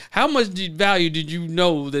 but like, how much value did you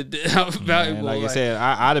know that? How valuable? Like I said,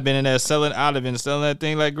 I'd have been in there selling. I'd have been selling that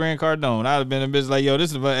thing like Grant Cardone. I'd have been a bitch like, yo,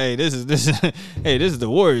 this is the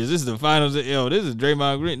Warriors. This is the finals. Yo, this is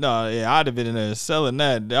Draymond Green. No, yeah, I'd have been in there selling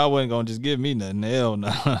that. I wasn't gonna just give me nothing. Hell no.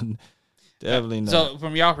 Definitely not. So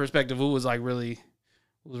from y'all perspective, who was like really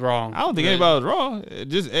was wrong? I don't think anybody was wrong.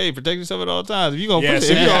 Just protect yourself at all times. If you gonna push,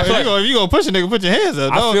 if you gonna push a nigga, put your hands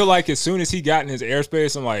up. I feel like as soon as he got in his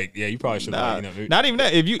airspace, I'm like, yeah, you probably should. Not even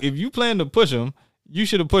that. If you plan to push him, you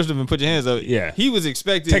should have pushed him and put your hands up. Yeah, he was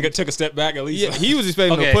expecting took a step back at least. Yeah, he was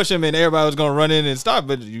expecting to push him and everybody was gonna run in and stop.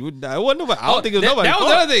 But it wasn't nobody. I don't think it was nobody. That was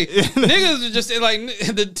the other thing. Niggas was just like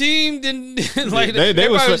the team didn't like.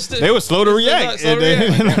 They were slow to react.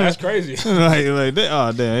 That's crazy. like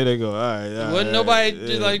oh damn, here they go. All right. Wasn't nobody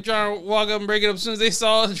just like trying to walk up and break it up as soon as they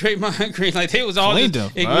saw Draymond Green. Like they was all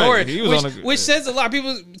just ignore it, which says a lot.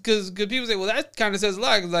 People because people say, well, that kind of says a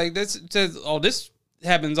lot. Cause like that says, oh, this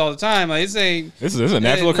happens all the time. Like it's a this is a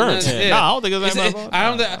natural occurrence. Yeah. No, I don't think it's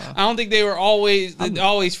I don't think they were always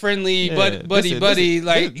friendly, buddy.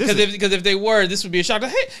 Like because if they were, this would be a shock. Like,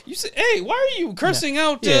 hey, you said, hey, why are you cursing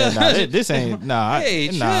out? This ain't Hey,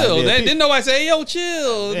 chill. Didn't nobody say, hey, yo,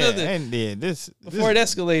 chill? Before it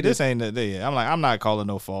escalated. This ain't I'm not calling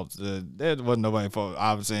no faults. There wasn't nobody's fault.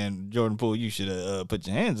 I was saying, Jordan Poole, you should have put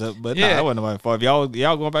your hands up, but that wasn't nobody's fault. If y'all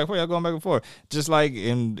going back and forth, y'all going back and forth. Just like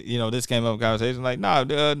this came up in conversation. Like,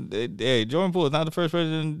 hey, Jordan Poole is not the first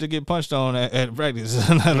person to get punched on at practice.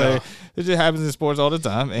 It just happens in sports all the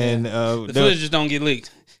time, and the footage just don't get leaked.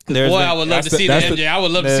 I would love to see the MJ. I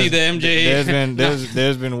would love to see the MJ.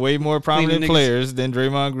 There's been way more prominent players than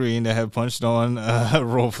Draymond Green that have punched on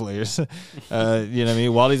role players. You know what I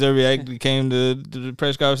mean? Wally Zerby actually came to the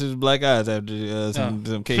press conferences with black eyes after some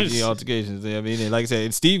KG altercations. I mean, like I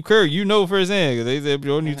said, Steve Kerr, you know firsthand, because they said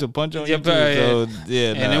Jordan used to punch on you too. So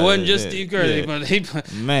and it wasn't just Steve Kerr.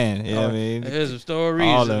 Man, I mean, there's some stories.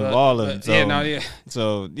 All of them.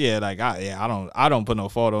 So I don't put no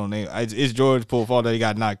fault on it. It's George Poole's fault that he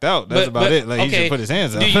got knocked out. That's about it. Like, he should put his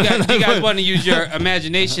hands up. Do you guys want to use your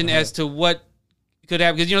imagination as to what could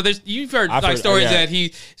happen? Because you've heard stories that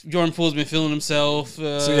Jordan Poole's been feeling himself.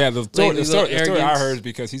 The story I heard is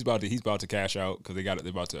because he's about to cash out because they're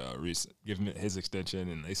about to give him his extension,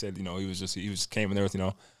 and they said he was came in there with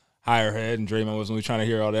higher head, and Draymond wasn't really trying to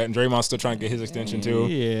hear all that, and Draymond's still trying to get his extension too.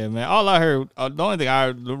 Yeah, man. All I heard, the only thing I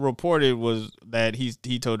reported was that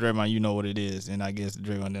he told Draymond, you know what it is, and I guess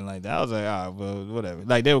Draymond didn't like that. I was like, all right, well, whatever.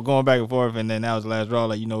 Like they were going back and forth, and then that was the last draw.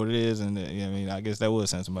 Like, you know what it is, and I mean, I guess that would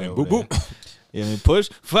send somebody over there. Boop. Yeah, I mean,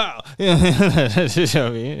 push, foul. But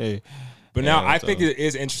now I think it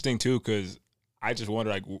is interesting too, because I just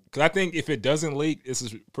wonder, because I think if it doesn't leak, this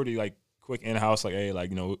is pretty quick in-house,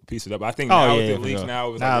 piece it up. I think now with the leaks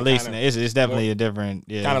now, it's definitely a different,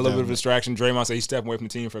 kind of a little bit of a distraction. Draymond said he's stepping away from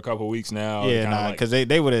the team for a couple of weeks now. Yeah, because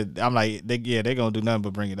they would have. I'm like, they're gonna do nothing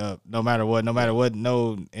but bring it up, no matter what.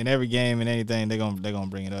 No, in every game and anything, they're gonna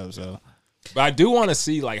bring it up. So, but I do want to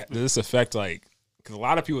see does this affect because a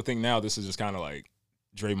lot of people think now this is just kind of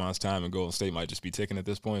Draymond's time and Golden State might just be ticking at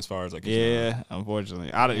this point as far as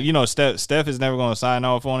unfortunately. Steph is never going to sign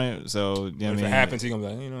off on it. So if it happens, he's going to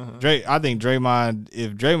be like, I think Draymond,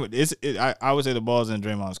 I would say the ball's in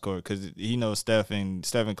Draymond's court because he knows Steph and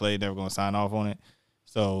Clay never going to sign off on it.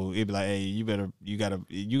 So it'd be like, hey, you gotta,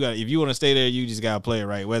 if you want to stay there, you just gotta play it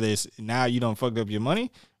right. Whether it's now you don't fucked up your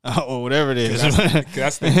money or whatever it is.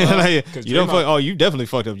 That's the you definitely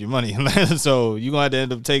fucked up your money. So you're gonna have to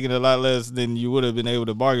end up taking a lot less than you would have been able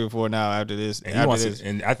to bargain for now after this. After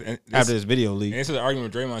this video leak. And this is an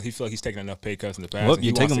argument with Draymond. He feel like he's taking enough pay cuts in the past. Well,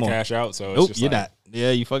 he wants to cash out. So nope, you're not.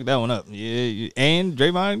 Yeah, you fucked that one up. Yeah, and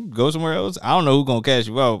Draymond go somewhere else. I don't know who's gonna cash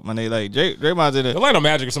you out. When they Draymond's in Orlando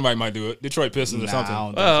Magic or somebody might do it. Detroit Pistons or something. I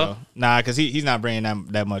don't think so. Nah, because he's not bringing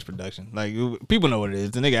that much production. Like people know what it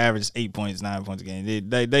is. The nigga averages 8 points, 9 points a game.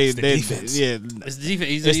 They defense. Yeah, it's defense.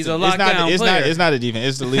 He's a lockdown player. It's not a defense.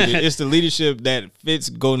 It's the it's the leadership that fits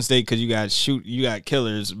Golden State because you got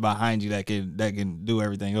killers behind you that can do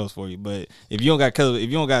everything else for you. But if you don't got killers, if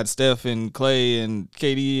you don't got Steph and Clay and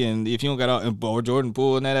KD, and if you don't got all or Jordan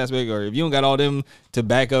Poole in that aspect, or if you don't got all them to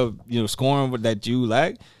back up, scoring that you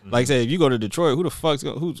lack. Like I said, if you go to Detroit, who the fuck's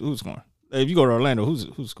who's scoring? If you go to Orlando, who's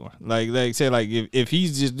scoring? Like say, like if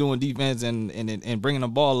he's just doing defense and bringing the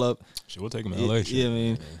ball up, we'll take him to LA. Yeah, I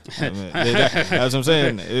mean, that's what I'm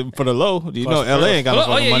saying. For the low, LA ain't got no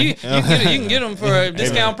fucking money. You can get him for a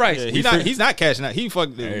discount price. Yeah, he's not cashing out. He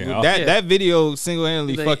fucked that video single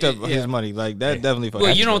handedly fucked up his money. Like that definitely fucked.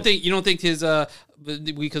 Well, you don't think his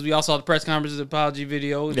because we all saw the press conference apology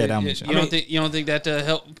video. Yeah, that you don't think that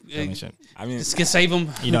help? I mean, can save him.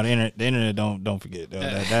 The internet don't forget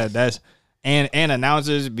that's. And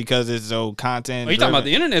announcers, because it's so content. Are you talking about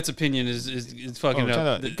the internet's opinion is fucking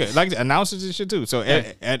up? Like announcers and shit too. So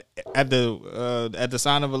at the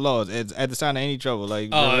sign of a law, at the sign of any trouble,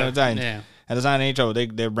 like at the sign of any trouble,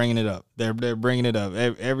 they're bringing it up. They're bringing it up.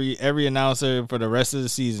 Every announcer for the rest of the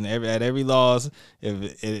season, at every loss,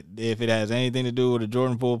 if it has anything to do with a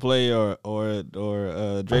Jordan Poole play or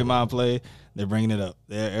Draymond play, they're bringing it up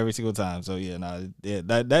every single time. So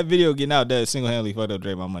that video getting out that single handedly fucked up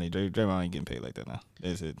Draymond money. Draymond ain't getting paid like that now.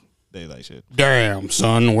 They like shit. Damn,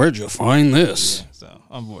 son, where'd you find this? Yeah, so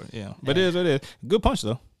I'm bored. Yeah, but it is what it is. Good punch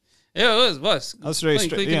though. Yeah, it was. That was straight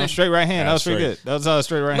right hand. That was pretty good. That was a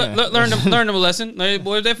straight right hand. Learn them a lesson.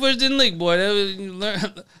 Boy, that footage didn't leak, boy.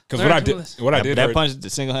 Because what I did, that punch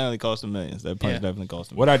single handedly cost him millions. That punch definitely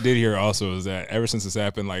cost him. What I did hear also is that ever since this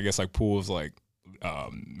happened, like I guess like Poole's like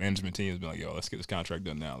management team has been like, yo, let's get this contract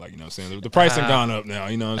done now. Like, you know what I'm saying? The price has gone up now,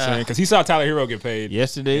 you know what I'm saying? Because he saw Tyler Hero get paid.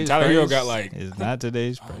 Yesterday's Tyler Hero got like... It's not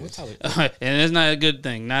today's price. And it's not a good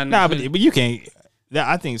thing. But you can't...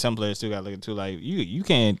 I think some players still got to look at too. Like, you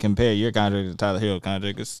can't compare your contract to Tyler Hero's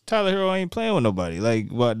contract because Tyler Hero ain't playing with nobody.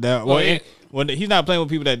 Like, he's not playing with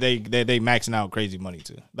people that they maxing out crazy money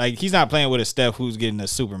to. Like, he's not playing with a Steph who's getting a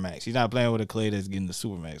super max. He's not playing with a Clay that's getting the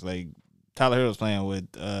super max. Like, Tyler Hero's playing with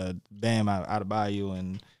Bam out of Bayou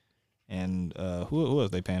and who else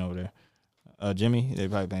they paying over there? Jimmy. They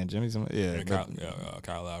probably paying Jimmy.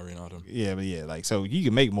 Kyle Lowry and all them. Yeah, but yeah, like so you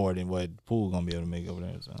can make more than what Poole gonna be able to make over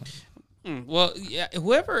there. So. Well, yeah,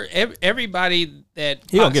 everybody that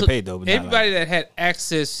he don't get paid though. But everybody that had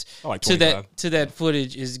access to that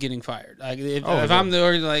footage is getting fired. Like if I'm the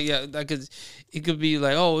organizer, because it could be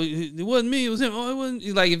like, oh, it wasn't me, it was him. Oh, it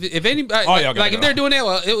wasn't like if anybody if they're doing that,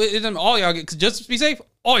 well, it all y'all get just to be safe.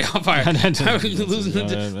 All y'all fired,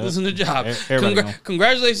 losing the job.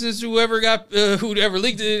 Congratulations to whoever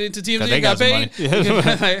leaked it into TMZ and got paid.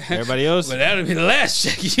 Everybody else, but that'll be the last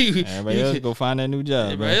check. Everybody else go find that new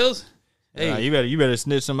job. Everybody else. Hey, you better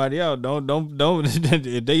snitch somebody out. Don't.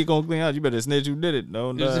 If they gonna clean out, you better snitch who did it.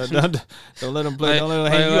 Don't let them play. Don't let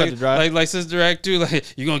them hang you out to dry. Like Sister Act 2,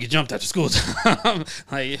 like you gonna get jumped after school time.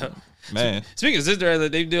 Man, speaking of Sister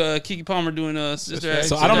Act, they do Keke Palmer doing Sister Act.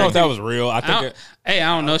 So I don't know if that was real. I think. I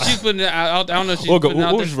don't know. She's putting it out. I don't know if she's putting it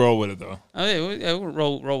out there. We'll just roll with it though. Oh yeah,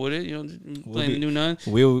 we'll roll with it. You know, playing the new nun.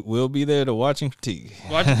 We'll be there to watch and critique.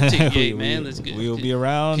 Yeah, man. Let's go. We'll be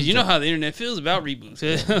around. Because you know how the internet feels about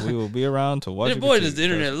reboots. We will be around to watch. Boy, does the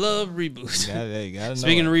internet love reboots. Gotta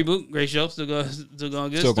Speaking of reboot, great show. Still going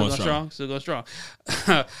good. Still going strong.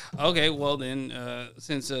 Okay, well then,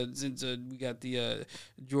 since we got the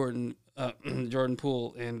Jordan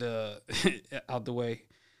Poole and out the way,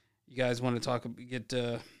 you guys want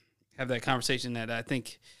to have that conversation that I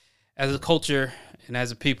think as a culture and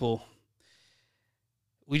as a people,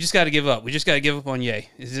 we just got to give up. We just got to give up on Ye.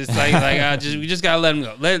 It's just we just got to let him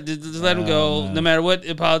go. Let him go. No matter what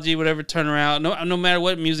apology, whatever turnaround, no matter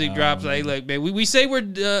what music drops. Like man, we say we're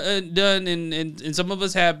done, and some of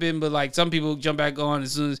us have been, but like some people jump back on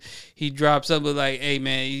as soon as he drops something. Like, hey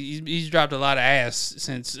man, he's dropped a lot of ass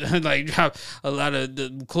since dropped a lot of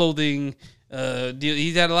the clothing.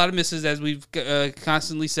 He's had a lot of misses, as we've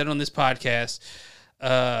constantly said on this podcast.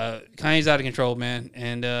 Kanye's out of control, man,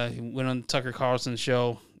 and he went on Tucker Carlson's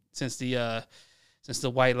show since the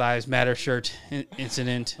White Lives Matter shirt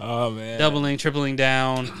incident. Oh man, doubling, tripling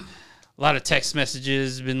down. A lot of text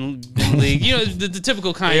messages been leaked. You know, the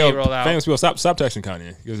typical Kanye rollout. Famous people, stop texting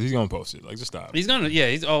Kanye because he's gonna post it. Like, just stop. He's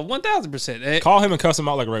 1000%. Call him and cuss him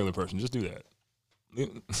out like a regular person. Just do that.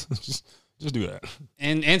 Just do that.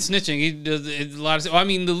 And snitching. He does a lot of. I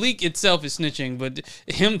mean, the leak itself is snitching, but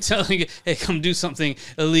him telling, "Hey, come do something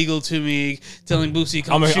illegal to me," telling Boosie,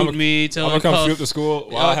 "Come shoot me," telling I'm gonna come Puff, shoot the school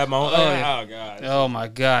while I have my own. yeah. Oh god. Oh my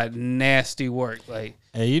god, nasty work. Like,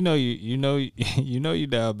 Hey, you know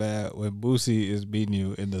down bad when Boosie is beating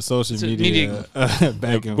you in the social media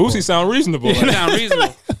back and Boosie forth. sound reasonable. it sound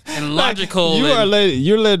reasonable and logical.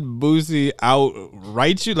 You're letting Boosie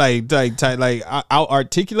out-write you,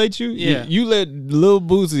 out-articulate you. Yeah. You let Lil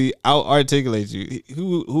Boosie out-articulate you.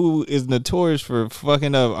 Who is notorious for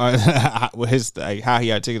fucking up his how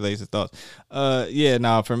he articulates his thoughts.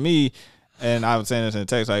 For me. And I was saying this in the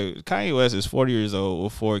text, like Kanye West is 40 years old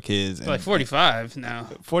with 4 kids. And like 45 now.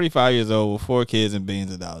 45 years old with 4 kids and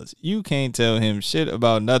billions of dollars. You can't tell him shit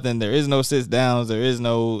about nothing. There is no sit downs. There is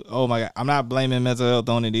no, oh my God. I'm not blaming mental health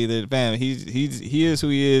on it either. Fam, he is who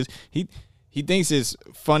he is. He thinks it's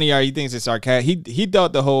funny or he thinks it's sarcastic. He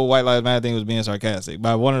thought the whole White Lives Matter thing was being sarcastic.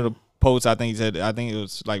 By one of the posts, I think it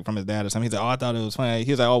was like from his dad or something. He's like, oh, I thought it was funny.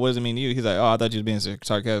 He was like, oh, what does it mean to you? He's like, oh, I thought you was being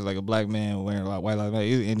sarcastic, like a black man wearing like White Lives Matter.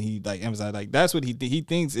 And he like emphasized like that's what he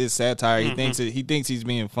thinks is satire. He thinks he's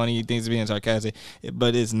being funny. He thinks he's being sarcastic,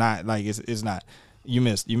 but it's not. Like it's not. You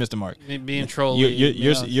missed the mark. Being trolling.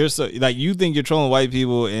 You're so like you think you're trolling white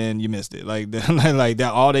people and you missed it. Like like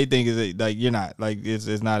that. All they think is like you're not. Like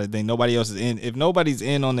it's not a thing. Nobody else is in. If nobody's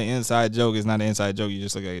in on the inside joke, it's not an inside joke. You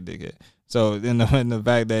just look like a dickhead. So in the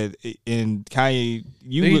fact that in Kanye,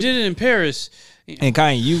 you did it in Paris. And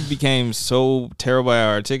Kanye, you became so terrible at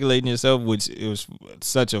articulating yourself, which it was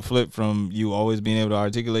such a flip from you always being able to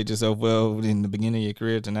articulate yourself well in the beginning of your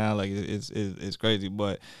career to now. Like it's crazy,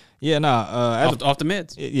 but. Yeah, off the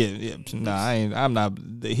meds. Yeah. I'm not.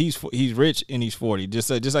 He's rich and he's 40.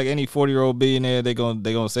 Just like any 40-year-old billionaire, they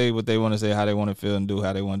gonna say what they want to say, how they want to feel, and do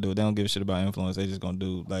how they want to do it. They don't give a shit about influence. They just gonna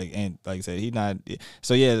do like I said, he's not.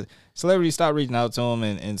 So yeah, celebrities stop reaching out to him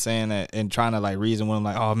and saying that and trying to like reason with him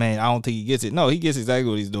like, oh man, I don't think he gets it. No, he gets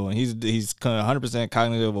exactly what he's doing. He's 100%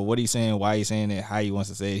 cognitive of what he's saying, why he's saying it, how he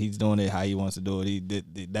wants to say it. He's doing it how he wants to do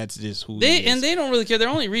it. That's just who he is. And they don't really care. They're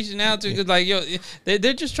only reaching out to like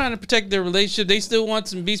they're just trying to protect their relationship. They still want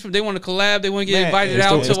some beats. They want to collab. They want to get invited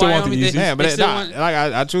out to Wyoming.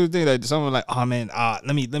 I truly think that someone like, oh man,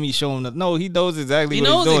 let me show him. No, he knows exactly what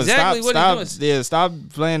he's doing. Exactly what he's doing. Yeah, stop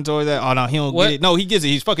playing towards that. Oh no, he don't get it. No, he gets it.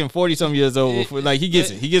 He's fucking 40-something years old. Like he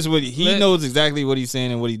gets it. He gets what he knows exactly what he's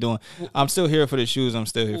saying and what he's doing. I'm still here for the shoes. I'm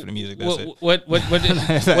still here for the music. That's it. What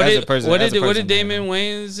did Damon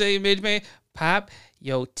Wayans say? Made pop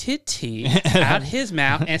your titty out his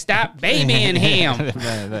mouth and stop babying him.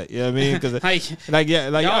 Man, you know what I mean? Because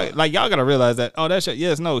y'all gotta realize that. Oh, that shit.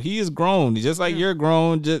 Yes, no, he is grown. Just like you're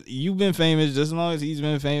grown. Just you've been famous just as long as he's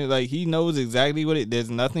been famous. Like he knows exactly what it. There's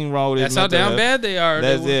nothing wrong with his mental health. That's how down bad they are.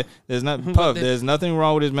 That's it. There's nothing. Puff. There's nothing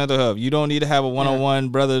wrong with his mental health. You don't need to have a one-on-one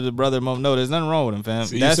brother to brother moment. No, there's nothing wrong with him, fam.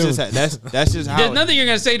 That's just how. There's nothing you're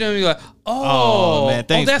gonna say to him. You're like, oh man,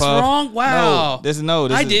 thanks, that's Puff. Wrong. Wow.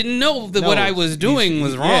 I didn't know that what I was doing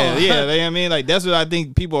was wrong. Yeah, you know what I mean? Like that's what I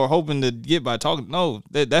think people are hoping to get by talking. No,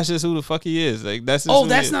 that's just who the fuck he is. Like that's just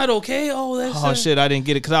that's not okay. Shit, I didn't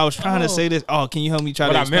get it because I was trying to say this. Oh, can you help me try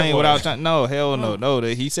to explain what I was trying? No, hell no.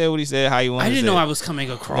 He said what he said, how he wanted. I didn't know I was coming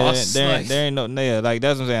across. There ain't no like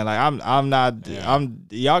that's what I'm saying. Like I'm not.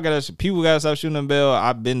 Y'all gotta people gotta stop shooting him bail.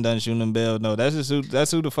 I've been done shooting him bail. No, that's who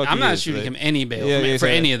the fuck. I'm he not is. shooting him any bail for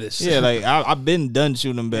any of this. Yeah, like I've been done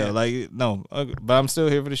shooting him bail. Like no, but I'm still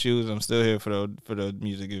here for the shoes. I'm still here for the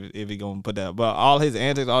music if he gonna put that. But all his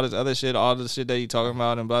antics, all this other shit, all the shit that he talking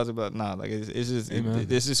about and blah blah blah. Nah, like it's just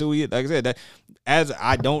this is who he is. Like I said, that as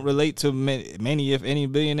I don't relate to many if any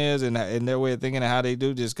billionaires and their way of thinking and how they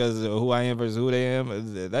do just because of who I am versus who they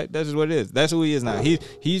am. That's just what it is. That's who he is now.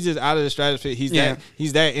 He's just out of the stratosphere.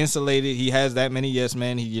 He's that insulated. He has that many yes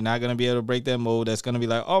men. You're not gonna be able to break that mold. That's gonna be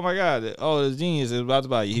like, oh my god, the genius is about to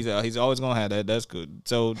buy you. He's always gonna have that. That's good.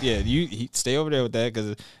 So yeah, you stay over there with that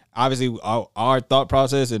because obviously our thought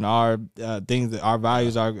process and our things, our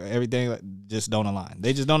values, our everything just don't align.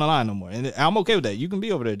 They just don't align no more, and I'm okay with that. You can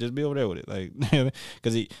be over there, just be over there with it, like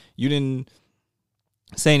because you didn't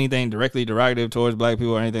say anything directly derogative towards black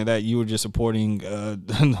people or anything like that. You were just supporting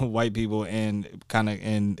white people and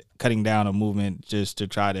cutting down a movement just to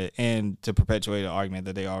try to perpetuate an argument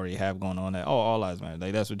that they already have going on that all lives matter.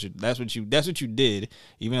 Like that's what you did,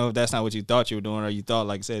 even though if that's not what you thought you were doing or you thought,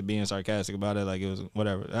 like I said, being sarcastic about it, like it was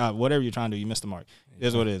whatever you're trying to do, you missed the mark.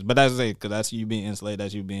 That's what it is. But that's the thing, because that's you being insulated,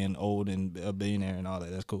 that's you being old and a billionaire and all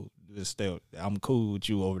that. That's cool. stay. I'm cool with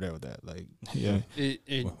you over there with that. Like, yeah.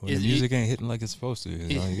 When the music ain't hitting like it's supposed to,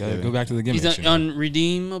 you gotta go back to the gimmick. He's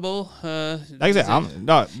unredeemable. Like I said,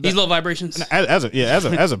 he's low vibrations. As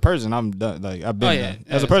a person, I'm done. Like I've been done.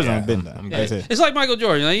 As a person, I've been done. It's like Michael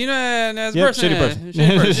Jordan. Like, as a person,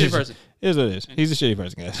 shitty person. It is what it is. He's a shitty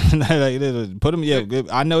person, guys. Like, it is. Put him. Yeah,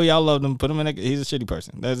 I know y'all love him. Put him in. He's a shitty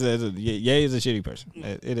person. Ye is a shitty person.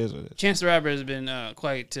 It is what it is. Chance the Rapper has been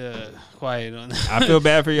quite quiet on that. I feel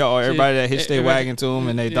bad for y'all. Everybody that hitched their wagon to him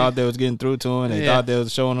and they thought they was getting through to him and they thought they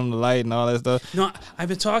was showing him the light and all that stuff. No, I've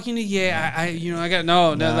been talking to I got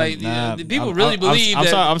people really believe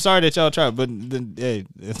that. I'm sorry that y'all tried, but hey,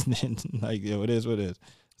 like it is what it is.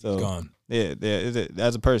 So gone. Yeah.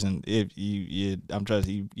 As a person, if I'm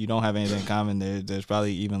trusting you don't have anything in common. There's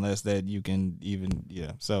probably even less that you can even.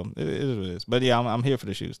 So it is what it is. But yeah, I'm here for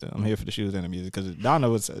the shoes. Though I'm here for the shoes and the music because Donna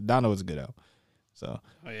was a good album. So.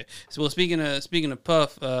 Oh yeah. So speaking of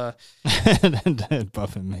Puff, Puff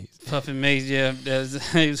and Mace. Puff and Mace, yeah.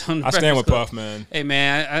 He was on the I stand with Puff, man. Hey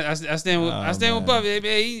man, I stand with Puff.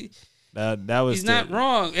 Hey, that was. He's not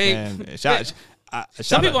wrong. Hey, man,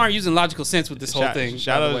 some people aren't using logical sense with this whole thing.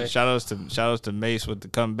 Shout outs to Mace with the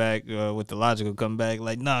comeback, with the logical comeback.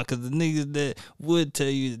 Like, nah, because the niggas that would tell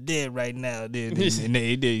you is dead right now.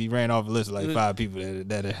 He ran off a list of like 5 people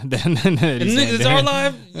that and niggas that's our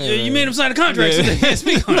live. You made them sign a contract, so they can't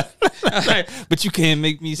speak on it. Right. But you can't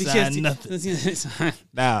make me sign nothing.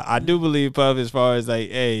 Now, I do believe Puff as far as like,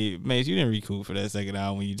 hey, Mace, you didn't recoup for that second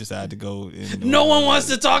album when you decided to go. No one wants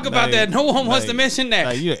to talk about that. No one wants to mention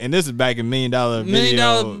that. And this is back in $1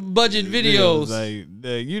 million budget videos. Like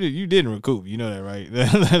you didn't recoup. You know that, right?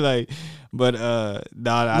 Like, but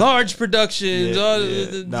large productions,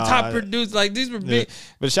 the top producers, like these were big.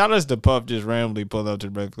 But shout outs to Puff just randomly pulled up to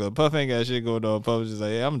the Breakfast Club. Puff ain't got shit going on. Puff was just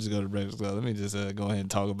like, hey, I'm just go to the Breakfast Club. Let me just go ahead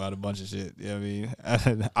and talk about a bunch of shit. You know what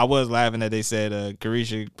I mean? I was laughing that they said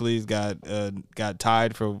Carisha Please got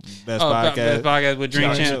tied for best podcast. Best podcast with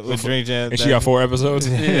Drink Champ. With Drink Champ. And she got 4 episodes.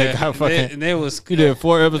 You did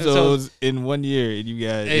 4 episodes in 1 year, and you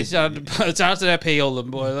got. Hey, shout out to that payola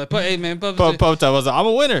boy. Like, hey man, Puff I was like, I'm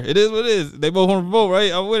a winner. It is what it is. They both want to vote,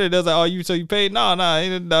 right? I'm a winner. They was like, oh, you paid?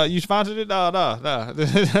 Nah, you sponsored it? Nah.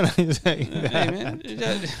 Hey man,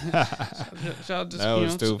 shout out to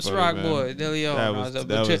Ciroc boy, Delio.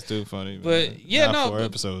 That was too funny. But yeah, no, 4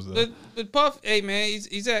 episodes though. But Puff, hey man,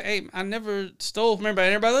 he's at, hey, I never stole from everybody.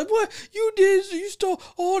 Everybody like, what you did? You stole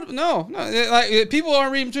all? No, like people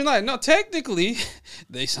aren't reading between lines. No, technically,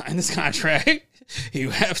 they signed this contract. You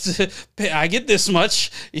have to pay. I get this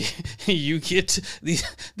much. You get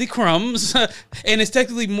the crumbs, and it's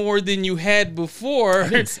technically more than you had before.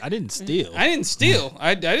 I didn't steal. I didn't steal.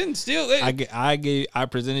 I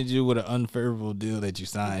presented you with an unfavorable deal that you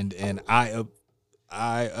signed, and I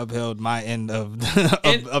upheld my end of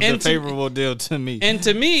the favorable deal to me. And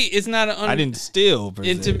to me, it's not an. I didn't steal.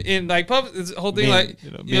 And like Puff's whole thing,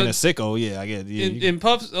 being a sicko, yeah, I get. Yeah, and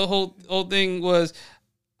Puff's whole thing was,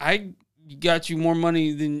 I got you more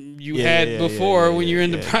money than you had before when you're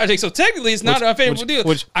in the project. So technically, it's not an unfavorable deal.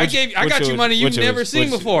 I got you money you've never seen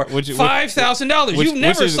before. $5,000. You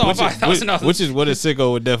never saw $5,000. Which is what a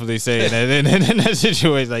sicko would definitely say in that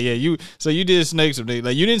situation. Like, yeah, you did snake something.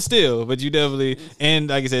 Like, you didn't steal, but you definitely. And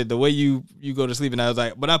like I said, the way you go to sleep, and I was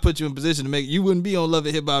like, but I put you in position to make. You wouldn't be on Love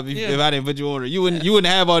It Hip Hop if I didn't put you on. You wouldn't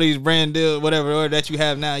have all these brand deals, whatever that you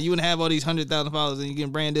have now. You wouldn't have all these 100,000 followers and you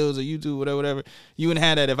getting brand deals or YouTube, whatever. You wouldn't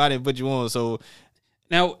have that if I didn't put you on. So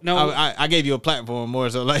now I gave you a platform more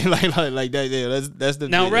so like that. Yeah, that's the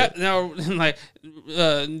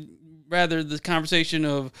rather the conversation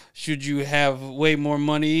of should you have way more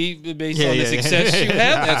money based on the success you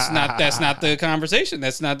have. That's not the conversation.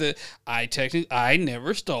 That's not the I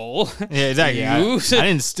never stole. Yeah, exactly. I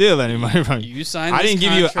didn't steal any money from you. You signed. I didn't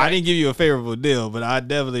give you a favorable deal, but I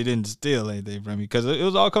definitely didn't steal anything from you because it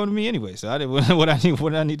was all coming to me anyway. So I didn't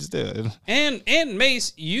what I need to steal. And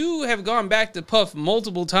Mace, you have gone back to Puff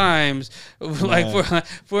multiple times, like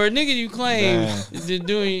for a nigga you claim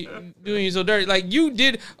doing you so dirty. Like you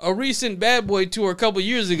did a recent Bad Boy tour a couple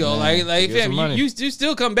years ago. Like fam, you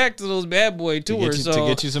still come back to those Bad Boy tours to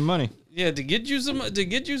get you some money. Yeah, to get you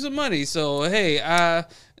some money. So hey,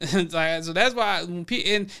 so that's why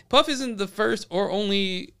and Puff isn't the first or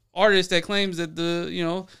only artist that claims that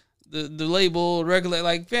the the label regulate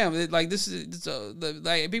like fam like this is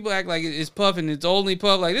like people act like it's Puff and it's only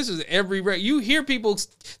Puff like this is you hear people to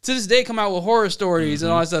this day come out with horror stories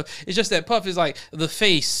and all that stuff. It's just that Puff is like the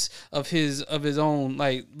face of his own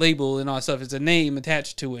like label and all that stuff. It's a name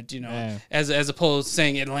attached to it, as opposed to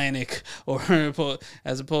saying Atlantic or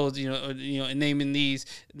as opposed naming these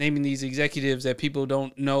executives that people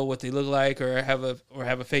don't know what they look like or have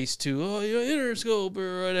a face to. Oh, you're Interscope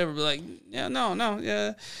or whatever. But like you're not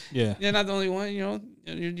the only one. You're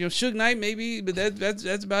Suge Knight maybe, but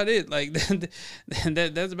that's about it. Like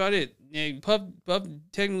that's about it. Yeah, Puff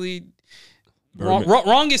technically.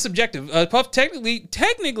 Wrong is subjective. Puff technically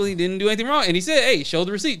didn't do anything wrong, and he said, "Hey, show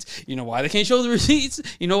the receipts." You know why they can't show the receipts?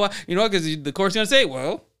 You know why? Because the court's gonna say,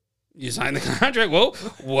 "Well, you signed the contract. Well,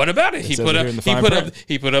 what about it? He put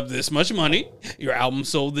up this much money. Your album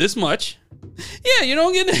sold this much. Yeah, you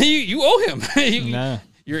don't get you owe him.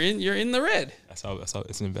 You're in the red." That's how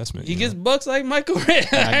it's an investment. He gets bucks like Michael Red.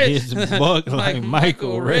 He gets bucks like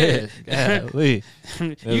Michael Red. Golly.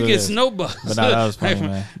 You get snowbucks. But no, that was funny,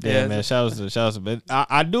 man. Yeah, man. Shout outs to. But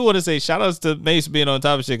I do want to say shout outs to Mace being on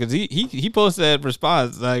top of shit because he posted that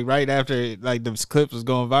response like right after like the clip was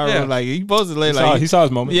going viral. Yeah. Like he posted later. He saw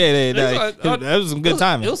his moment. Yeah, that was some good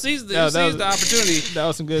timing. He'll seize the opportunity. That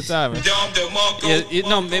was some good timing.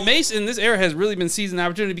 Mace in this era has really been seizing the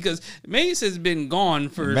opportunity because Mace has been gone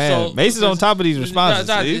for Mace is on top of these responses.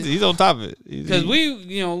 He's on top of it because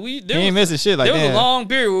he ain't missing shit like that. There was a long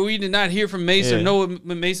period where we did not hear from Mace or know what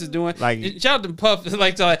Mace is doing. Like shout out to Puff.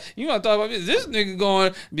 Like you want to talk about this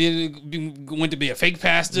nigga went to be a fake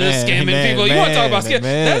pastor scamming people. You want to talk about scammers?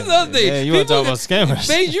 That's the other thing. You want to talk about scammers?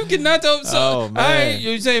 Mace, you cannot talk. So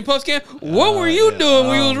you saying Puff scam? What were you doing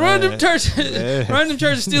when you was running them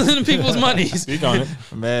churches, stealing them people's money? Speak on it,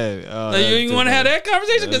 man. You want to have that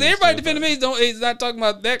conversation because everybody defending Mace is not talking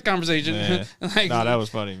about that conversation. That was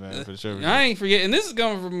funny, man, for sure. I ain't forgetting. This is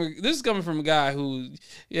coming from a guy who,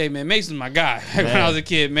 hey man, Mace is my guy. When I was a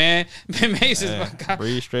kid, man, Mace is my guy.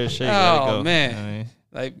 Breathe, stretch, shake, oh man,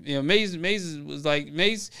 like Mace was like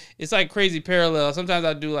Mace. It's like crazy parallel. Sometimes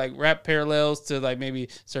I do like rap parallels to like maybe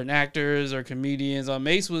certain actors or comedians.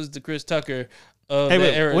 Mace was the Chris Tucker.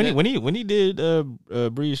 Era. When he did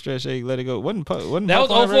Breathe, Stretch, Shake, Let It Go, wasn't that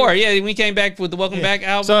was 04? Yeah, we came back with the Welcome Back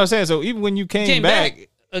album. So I'm saying, so even when you came back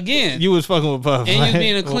again, you was fucking with Puff, and you was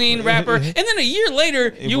being a clean rapper. And then a year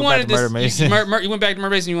later, you wanted to you went back to Murder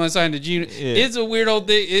Mason. You want to sign to G. It's a weird old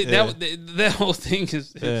thing. That whole thing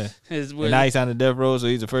is weird. And now he signed to Death Row, so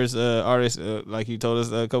he's the first artist, like he told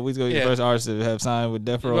us a couple weeks ago. He's the first artist to have signed with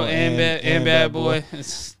Death Row and Bad Boy.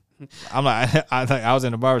 I'm like, I was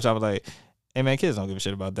in the barbershop. I was like, hey man, kids don't give a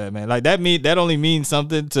shit about that, man. Like that only means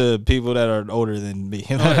something to people that are older than me.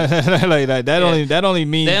 That only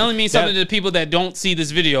means something to people that don't see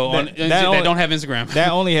this video that don't have Instagram.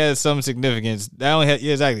 That only has some significance.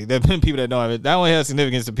 Exactly. There have been people that don't have it. That only has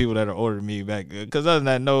significance to people that are older than me back. Because other than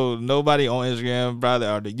that, nobody on Instagram, probably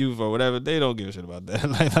or the youth or whatever, they don't give a shit about that.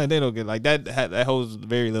 like they don't get like that. That holds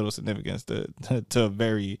very little significance to a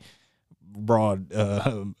very broad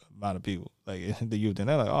amount of people, like the youth, and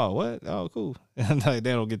they're like, "Oh, what? Oh, cool." And like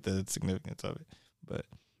they don't get the significance of it. But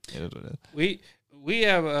it is what it is. We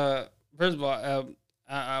have first of all,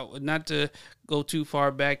 I not to go too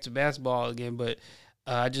far back to basketball again, but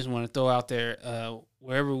I just want to throw out there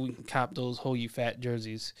wherever we can cop those Ho You Fat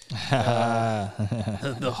jerseys.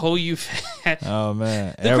 The Ho You Fat. Oh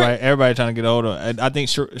man, everybody trying to get a hold of. I think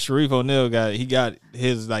Sharif O'Neal got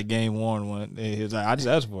his like game worn one. He was like, I just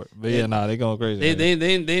asked for it, but they going crazy. They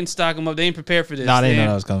didn't stock them up. They didn't prepare for this. Nah, they didn't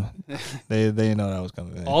know that was coming. they didn't know that was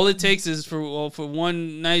coming. Man. All it takes is for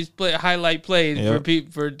one nice highlight play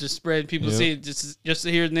for to spread people see it, just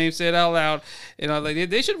to hear his name said out loud. And I was like,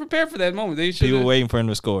 they should prepare for that moment. They should. People waiting for him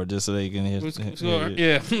to score just so they can hear.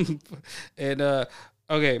 Yeah. And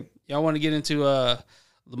okay, y'all want to get into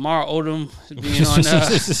Lamar Odom being on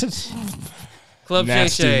Club Shay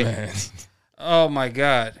Shay. Oh my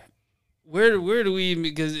God. Where do we even,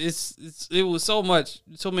 because it was so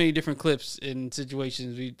many different clips and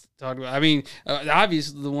situations we talked about. I mean,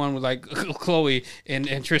 obviously the one with like Chloe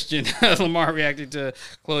and Tristan. Lamar reacted to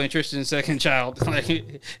Chloe and Tristan's second child, and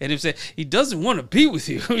him said he doesn't want to be with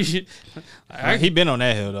you. He been on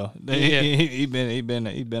that hill though. Yeah. He been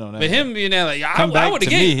on that. But him being there like, I would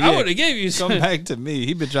have gave you some. Come back to me.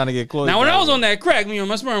 He been trying to get Chloe. Now when I was on that crack,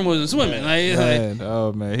 my sperm wasn't swimming.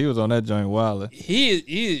 Oh man, he was on that joint wilding.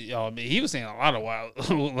 He was saying a lot of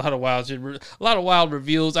wild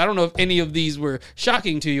reveals. I don't know if any of these were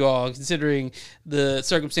shocking to you all, considering the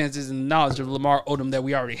circumstances and knowledge of Lamar Odom that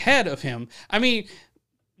we already had of him. I mean,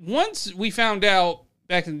 once we found out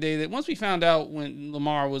back in the day that once we found out when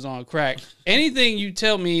Lamar was on crack, anything you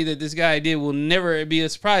tell me that this guy did will never be a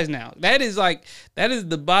surprise now. That is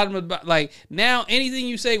the bottom of like now anything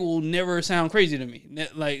you say will never sound crazy to me.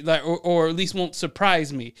 Or at least won't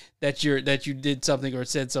surprise me that you did something or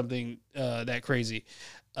said something that crazy.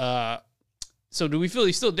 So do we feel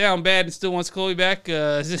he's still down bad and still wants Chloe back?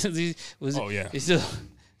 Is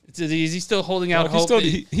he still holding out hope?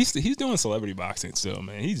 He's doing celebrity boxing still,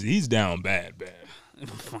 man. He's down bad. Oh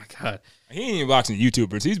my God. He ain't even boxing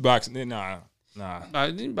YouTubers. He's boxing. Nah.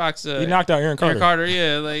 He boxed. He knocked out Aaron Carter. Aaron Carter,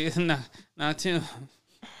 yeah, like not Tim.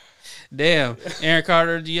 Damn, Aaron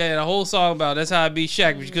Carter. Yeah, had a whole song about that's how I beat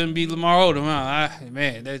Shaq, but you couldn't beat Lamar Odom. Huh?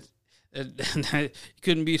 Man, that you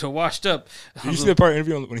couldn't beat her washed up. Did you see the part of the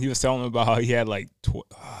interview when he was telling him about how he had like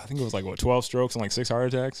I think it was like 12 strokes and like 6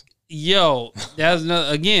 heart attacks? Yo, that was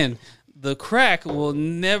again. The crack will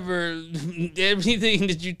never. Everything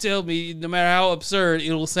that you tell me, no matter how absurd,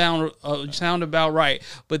 it'll sound about right.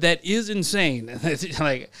 But that is insane.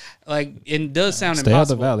 like it does sound Stay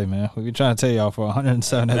impossible. Out the valley, man. We've been trying to tell y'all for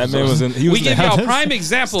 107 episodes. That man was in. We give y'all prime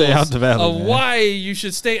examples Stay out the valley, of man. why you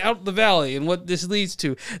should stay out the valley and what this leads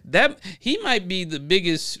to. That he might be the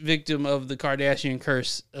biggest victim of the Kardashian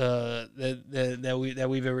curse that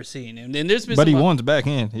we've ever seen. And then there's been, but he wants back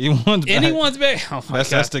in. He wants back. And he wants back. Oh my God.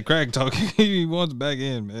 That's the crack talking. He wants back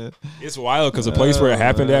in, man. It's wild because the place where it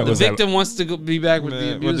happened at The was victim wants to be back with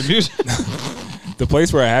the with abuse. the music. the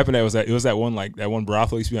place where it happened at was that one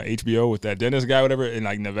brothel used to be on HBO with that dentist guy, whatever, in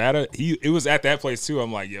like Nevada. It was at that place too.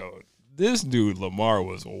 I'm like, yo, this dude Lamar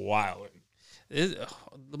was wild.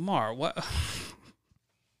 Lamar, what?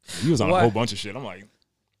 He was on a whole bunch of shit. I'm like,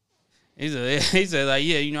 he said like,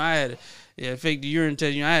 yeah, I had faked the urine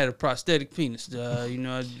test. I had a prosthetic penis. I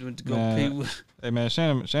went to go pee with. Hey man,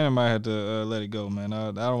 Shannon might have to let it go, man.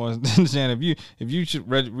 I don't want to. Shannon, if you should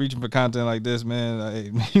reaching for content like this, man. I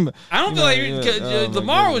don't feel like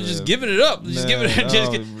Lamar was just giving it up, just giving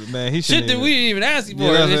it. Man, he shit that we didn't even ask him for.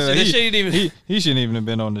 He shouldn't even have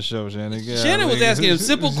been on the show, Shannon. Shannon was asking him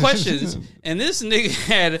simple questions, and this nigga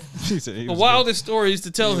had the wildest stories to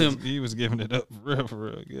tell him. He was giving it up for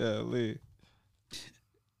real. Yeah, Lee.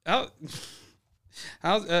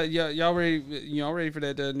 How's y'all ready for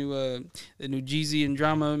that new Jeezy and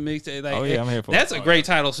Drama mix? Like, I'm here for it. That's a great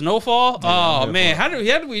title, Snowfall. Yeah, man, how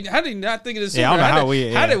did we not think of this? Yeah, I don't know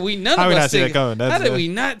how did we not see that coming? How did we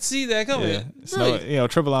not see that coming? Yeah. Really? So,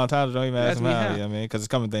 triple entendre don't even ask him how. how. Yeah, I mean, because it's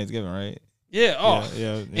coming Thanksgiving, right? Yeah. Oh.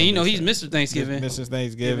 Yeah. And he's Mr. Thanksgiving. Mr.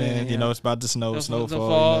 Thanksgiving. Yeah. It's about the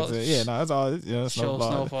snowfall. That's all.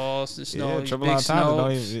 Snowfall. Snow. Yeah, triple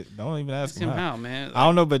entendre. Don't even ask him how, man. I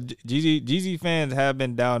don't know, but Jeezy fans have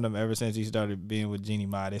been down him ever since he started being with Jeannie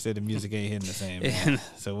Mai. They said the music ain't hitting the same. Man.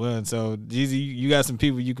 So Jeezy, you got some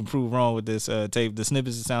people you can prove wrong with this tape. The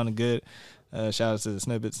snippets are sounding good. Shout out to the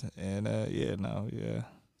snippets. And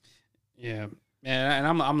Yeah. Yeah, and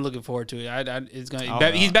I'm looking forward to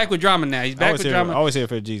it. He's back with Drama now. He's back with Drama. Always here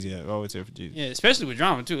for Jeezy. Always here for Jeezy. Yeah, especially with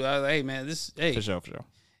Drama too. Hey man, for sure.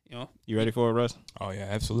 You ready for it, Russ? Oh yeah,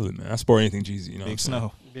 absolutely, man. I support anything Jeezy. Big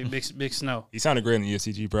Snow. Big Snow. He sounded great in the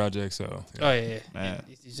ESCG project. So. Yeah. Oh yeah. Man.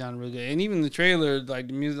 He sounded real good, and even the trailer, like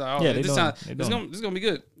the music. This is gonna be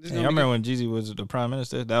good. I remember when Jeezy was the prime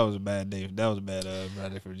minister. That was a bad day. That was a bad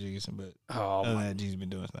day for Jeezy. But other than that, Jeezy been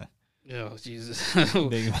doing his thing. Oh Jesus!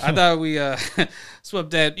 I thought we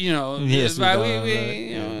swept that. Yes, man,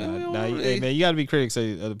 you gotta be critics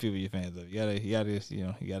of other people you're fans of. You gotta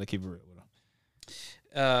keep it real with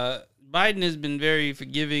them. Biden has been very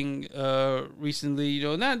forgiving recently.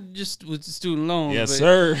 Not just with the student loans. Yes,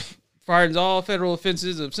 sir. Pardons all federal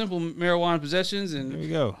offenses of simple marijuana possessions and there we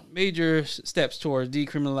go. Major steps towards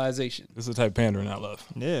decriminalization. This is the type of pandering I love.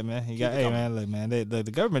 Yeah, man. Look, man.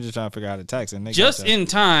 The government just trying to figure out how to tax it. Just in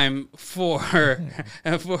time for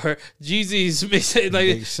Jeezy's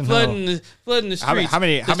flooding the streets. How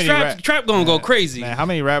many trap gonna go crazy? Man, how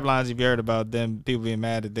many rap lines have you heard about them people being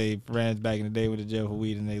mad that they ran back in the day with the jail for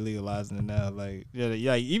weed and they legalizing it now? Like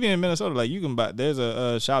even in Minnesota, like you can buy. There's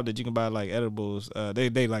a shop that you can buy like edibles.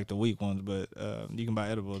 They like the weed ones, but you can buy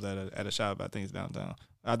edibles at a shop. I think it's downtown.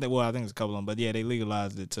 I think it's a couple of them, but yeah, they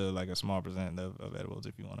legalized it to like a small percent of edibles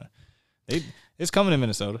if you want to. It's coming in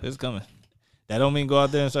Minnesota. It's coming. That don't mean go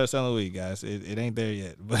out there and start selling weed, guys. It ain't there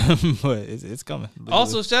yet, but it's coming.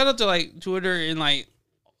 Also, shout out to like Twitter and like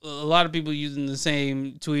a lot of people using the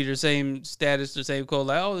same tweet or same status or same code.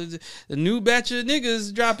 Like, oh, the new batch of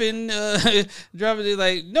niggas dropping.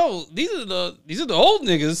 Like, no, these are the old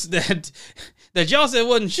niggas that y'all said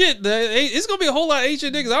wasn't shit. It's gonna be a whole lot of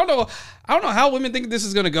ancient niggas. I I don't know how women think this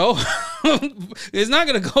is gonna go. It's not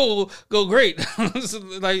gonna go great.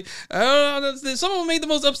 Like I don't know, some of them made the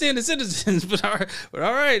most upstanding citizens, but all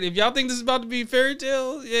right. If y'all think this is about to be fairy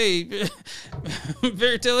tale, hey,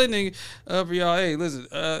 fairy tale ending for y'all. Hey, listen,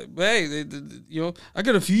 but hey, I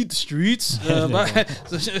gotta feed the streets.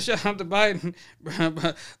 So shout out to Biden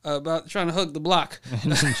about trying to hug the block.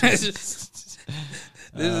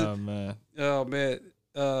 Man. Oh man.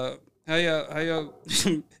 How y'all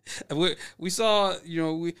we saw,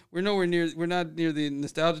 we're nowhere near, we're not near the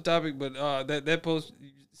nostalgia topic, but that post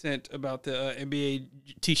sent about the NBA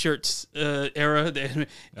t-shirts era, the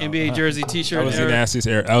NBA jersey t-shirt that was era. the nastiest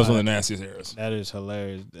era. That was one of the nastiest eras. That is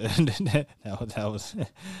hilarious. that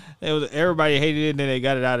was everybody hated it, and then they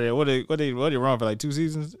got it out of there. What they wrong for like 2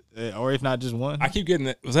 seasons, or if not just one? I keep getting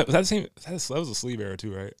that. Was that the same? That was a sleeve era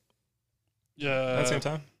too, right? Yeah. At the same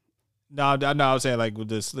time. No, I was saying like with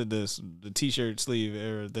the t-shirt sleeve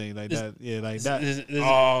era thing like that. Yeah, like that.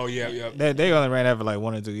 Oh yeah. They only ran that for like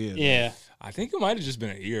 1 or 2 years. Yeah. I think it might have just been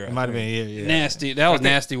a year. It might have been a year. Yeah. Nasty. That was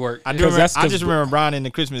nasty work. I just remember Brian in the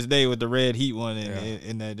Christmas Day with the red heat one,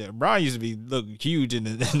 and that Brian used to look huge in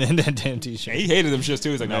that damn t-shirt. Yeah, he hated them shits too.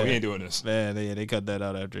 He's like, no, we ain't doing this. Man, they cut that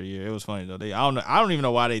out after a year. It was funny though. I don't even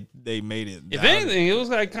know why they made it. If anything, it was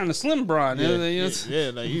like kind of slim Brian. Yeah,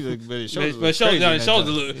 like he looked, but it shows. But shoulders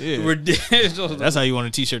look ridiculous. That's how you want a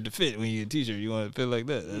t-shirt to fit. When you get a t-shirt, you want it to fit like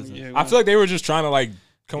that. I feel like they were just trying to like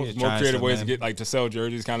come up with more creative ways to get like to sell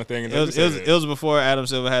jerseys kind of thing. And it was before Adam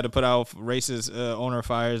Silver had to put out racist owner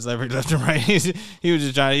fires left and right. He was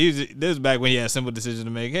just trying. This was back when he had a simple decision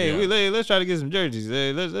to make. Hey, let's try to get some jerseys.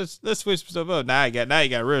 Hey, let's switch stuff up. Now he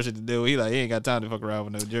got real shit to do. He ain't got time to fuck around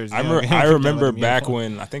with no jerseys. I remember back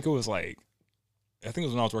when I think it was when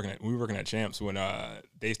I was we were working at Champs when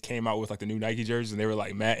they came out with like the new Nike jerseys and they were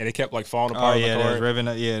like mad and they kept like falling apart. Oh yeah, they was revving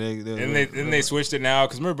up. Yeah, and they switched it now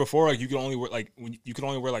because remember before like you could only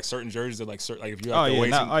wear like certain jerseys that like if you have the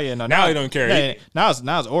weights. Now they don't care. Yeah, now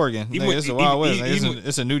it's Oregon. It's a Wild West.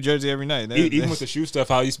 It's a new jersey every night. Even with the shoe stuff,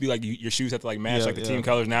 how it used to be like your shoes have to like match like the team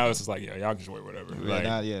colors. Now it's just like y'all can just wear whatever.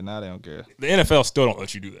 Now they don't care. The NFL still don't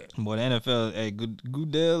let you do that. Boy, the NFL, hey,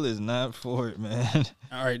 Goodell is not for it, man.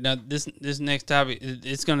 All right, now this next topic,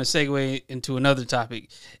 it's going to segue into another topic,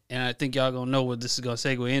 and I think y'all gonna know what this is gonna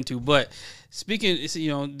segue into. But speaking,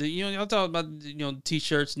 y'all talk about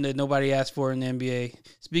t-shirts that nobody asked for in the NBA.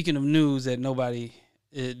 Speaking of news that nobody.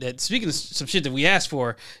 Speaking of some shit that we asked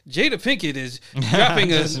for, Jada Pinkett is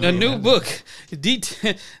dropping a new book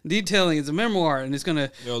detailing it's a memoir, and it's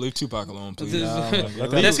gonna leave Tupac alone, please.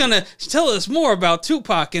 That's gonna tell us more about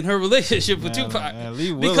Tupac and her relationship with Tupac. Man,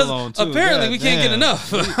 leave Will because alone too. apparently we can't get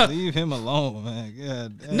enough. Leave him alone, man.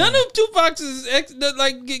 God damn. None of Tupac's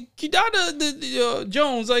Kidada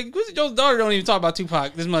Jones, like Quincy Jones' daughter, don't even talk about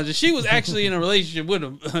Tupac this much. She was actually in a relationship with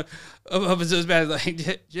him. Of as bad as like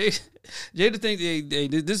Jada thinks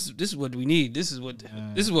this is what we need. This is what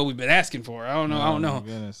we've been asking for. I don't know.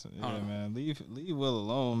 Goodness. Yeah, man. Leave Will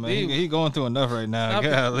alone, man. He going through enough right now.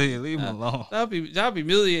 God, leave him alone. That'll be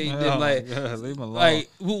humiliating them. Like, God, leave him alone. Like,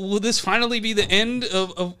 will this finally be the end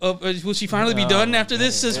of will she finally be done after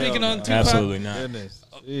this? Speaking on Tupac, absolutely not. Goodness.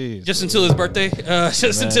 Just until his birthday.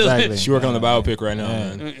 Until she's working on the biopic right now,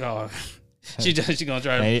 man. Oh. She gonna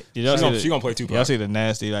try. Hey, she gonna play Tupac. Y'all see the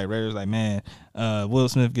nasty like Raiders like, man, Will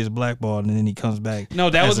Smith gets blackballed and then he comes back. No,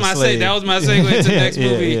 that was my segue to the next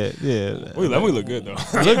movie. Yeah. We look good though.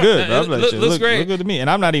 Look good. Bro. Looks great. Look good to me. And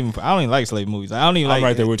I don't even like slave movies. I don't even I'm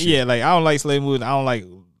right there with you. Yeah, like I don't like slave movies. I don't like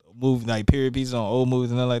movie like period pieces on old movies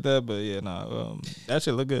and nothing like that. But yeah, that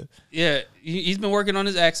shit look good. Yeah, he's been working on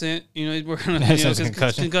his accent. He's working on his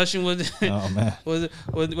concussion was oh man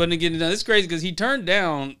wasn't getting done. It's crazy because he turned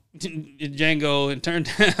down Django and turned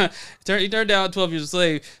down 12 Years a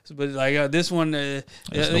Slave, but like this one, he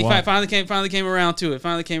finally came around to it.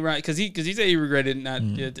 Finally came around because he said he regretted not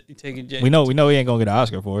taking Django. We know he ain't gonna get an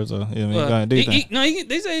Oscar for it, so he's gonna do that.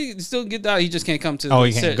 They say he still get that. He just can't come to.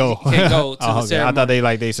 He can't go. He can't go to the ceremony. I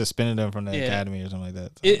thought they suspended him from the Academy or something like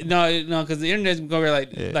that. So. No, because the internet's going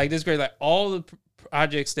like this great. Like all the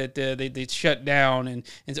projects that they shut down and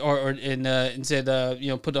said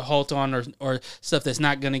put a halt on or stuff that's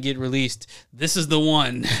not going to get released. This is the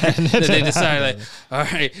one that they decided like, all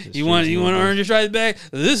right, you want to earn your stripes back.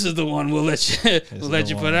 This is the one we'll let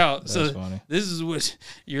you put out. That's so funny. This is what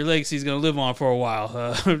your legacy is going to live on for a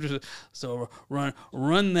while. So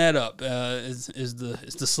run that up. Is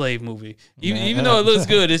the slave movie? Even though it looks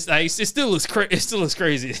good, it still looks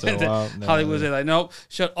crazy. So Hollywood's like, nope,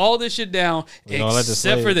 shut all this shit down.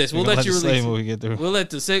 Except for this, we'll let you release. Movie get through. We'll let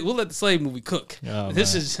the slave movie cook. Oh,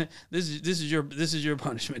 this is your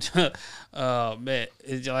punishment. Man,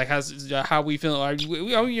 it's like how we feel.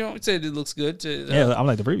 We said it looks good. I'm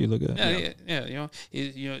like the preview look good. Yeah.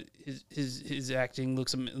 His acting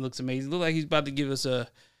looks amazing. Look like he's about to give us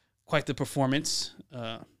quite the performance.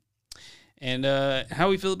 And how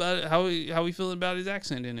we feel about it? How we feel about his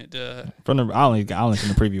accent in it? From the I only seen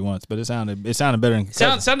the preview once, but it sounded better than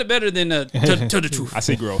sounded better than to the truth. I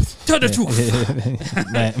see growth. To the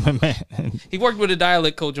truth. man. He worked with a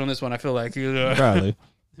dialect coach on this one. I feel like Probably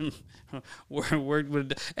worked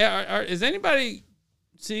with. Is anybody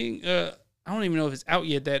seeing? I don't even know if it's out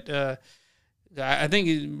yet. That I think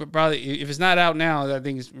it's probably, if it's not out now, I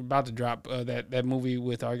think it's about to drop that movie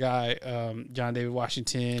with our guy John David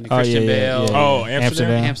Washington and Christian Bale. Yeah. Oh,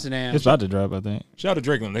 Amsterdam. It's about to drop, I think. Shout out to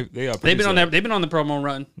Drakeland. They've been on the promo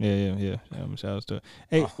run. Yeah. Shout out to it.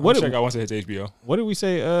 Hey, check out once it hits HBO. What did we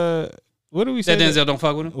say? What did we say? That Denzel don't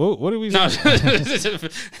fuck with him? What did we say?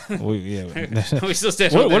 No. We still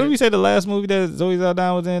stand What did we say the last movie that Zoe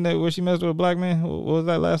Saldana was in where she messed with a black man? What was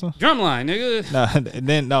that last one? Drumline,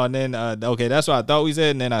 nigga. Okay, that's what I thought we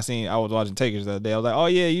said. And then I was watching Takers the other day. I was like, oh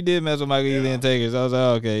yeah, you did mess with Michael Ealy and Takers. I was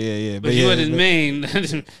like, okay, yeah. But he wasn't his main.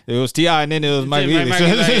 It was T.I. and then it was Michael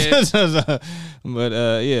Ealy. But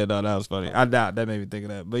that was funny. I doubt that made me think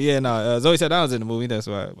of that. But Zoe Saldana was in the movie. That's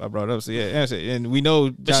why I brought it up. So yeah, and we know.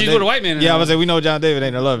 But she's with a white man. Yeah, I was like, we know John David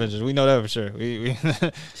ain't her love interest. We know that for sure.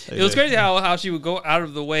 It was crazy how she would go out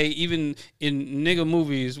of the way, even in nigga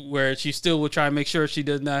movies, where she still would try and make sure she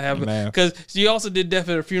does not have, because she also did Death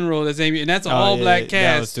at a Funeral as Amy, and that's an all black cast.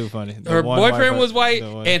 That was too funny. Her boyfriend was white,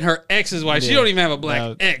 and her ex is white. She don't even have a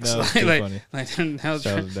black ex. That was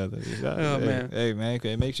too funny. Oh man, hey man,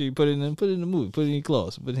 okay, make sure you put it in the movie, put it in your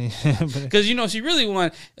clothes, because she really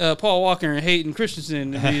want Paul Walker and Hayden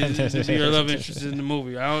Christensen to be her love interest in the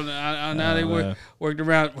movie. I don't know how they worked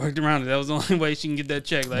around it. That was the only way she can get that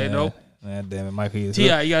check. Like, nope. Man, damn it, Michael.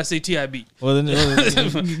 T.I., you gotta say T.I. beat. Well, then, give me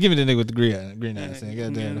the nigga with the green eye. Green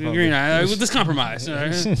eye with this compromise. All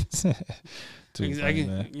right? I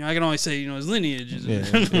can only say his lineage is of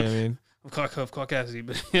Caucasity,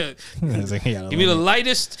 but give me the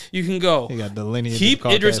lightest you can go. He got the lineage. Keep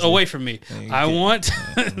Idris away from me. I want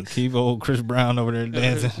keep old Chris Brown over there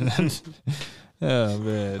dancing. Oh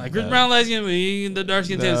man, like Chris Brown light skin, but the dark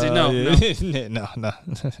skin tendency. No.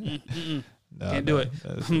 Can't do it.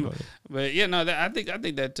 But I think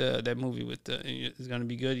that movie with is gonna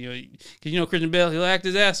be good. Because Christian Bale, he'll act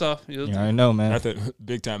his ass off. I know, man.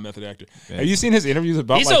 Big time method actor. Yeah. Have you seen his interviews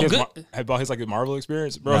about his Marvel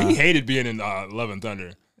experience, bro? He hated being in Love and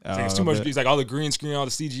Thunder. It's too much. He's like all the green screen, all the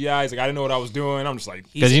CGI. He's like, I didn't know what I was doing. I'm just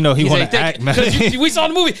like, because he want to act. We saw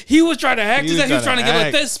the movie. He was trying to act. He was trying to give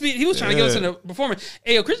us that speed. He was trying to give us in a performance.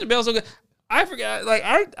 Hey, Christian Bale's so good. I forgot. Like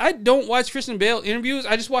I don't watch Christian Bale interviews.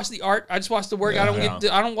 I just watch the art. I just watch the work. I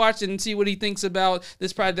don't watch it and see what he thinks about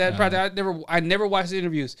this project, that project. I never watch the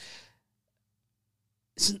interviews.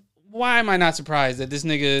 Why am I not surprised that this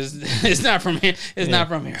nigga is not from here? Not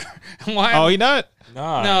from here. Why? Oh, he not?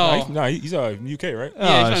 No, he's UK, right?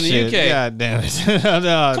 Yeah, he's from the UK. God damn it!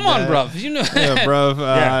 Come on, bruv. Yeah, bruv.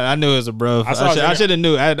 I knew it was a bruv. I should have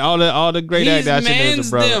knew. All the great actors. I should have knew it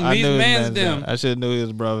was a bruv. He's mans them. I should have knew he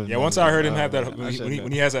was a bruv. Yeah, once I heard him have that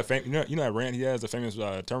when he has that you know that rant he has, the famous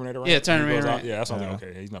Terminator rant. Yeah, Terminator rant. Yeah, that's something.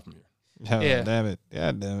 Okay, he's not from here. Yeah, damn it.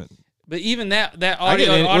 Yeah, damn it. But even that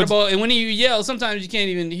audible, and when you yell, sometimes you can't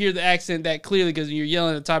even hear the accent that clearly because you're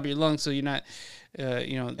yelling at the top of your lungs, so you're not,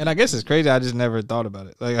 And I guess it's crazy. I just never thought about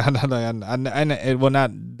it. Like I never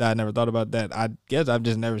thought about that. I guess I've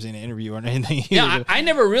just never seen an interview or anything. Yeah, I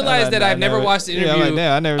never realized that I've never watched the interview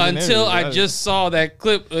until I just saw that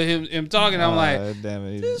clip of him talking. I'm like, damn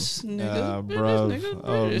it, this nigga, British.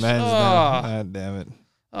 Oh man, God damn it.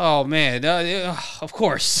 Oh man, of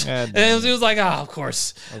course. And it was like, of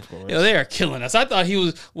course. They are killing us. I thought he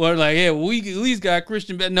was we at least got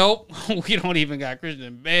Christian Bale. Nope, we don't even got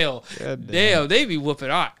Christian Bale. Damn, they be whooping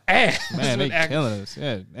our ass. Man, they killing us.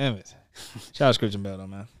 Yeah, damn it. Shout out to Christian Bale though,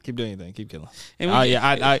 man. Keep doing anything. Keep killing.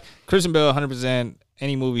 I Christian Bale 100%.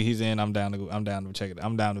 Any movie he's in, I'm down to check it.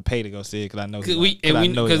 I'm down to pay to go see it because I know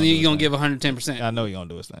because he's gonna give 110%. I know he's gonna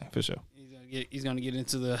do his thing for sure. He's gonna get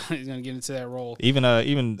into that role. Even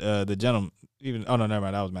the gentleman. Never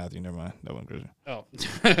mind. That was Matthew. Never mind. That wasn't Christian. Oh,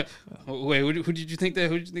 wait. Who did you think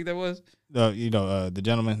that was? The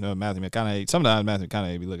gentleman, Matthew. Sometimes Matthew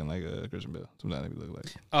kind of be looking like Christian Bale. Sometimes he be looking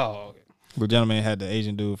like. Oh, okay. The gentleman had the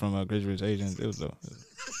Asian dude from Crazy Rich Asians. It was dope.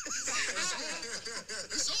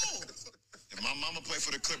 My mama played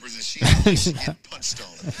for the Clippers and she getting punched on.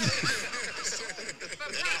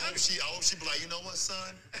 And I hope She be like, you know what,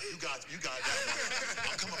 son? You got that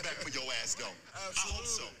one. I'm coming back for your ass, though. I hope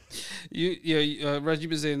so. Russ, you've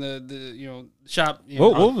been saying the shop. You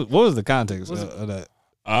know, What was the context of that?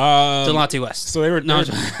 Delonte West. So they were No,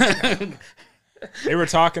 they were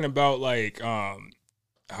talking about like how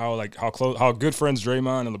good friends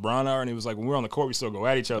Draymond and LeBron are, and he was like, when we're on the court, we still go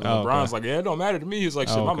at each other. Oh, LeBron's okay. like, yeah, it don't matter to me. He's like,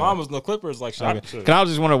 shit, my okay. mom was in the Clippers. Like, shit, Cause I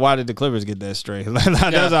was just wondering, why did the Clippers get that straight? I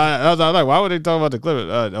was like, why would they talk about the Clippers?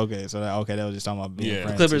 Okay, so that was just talking about being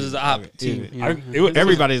friends. Clippers is the op team. Yeah. You know?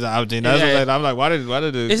 Everybody's an op team. That's Yeah. what I'm like, why did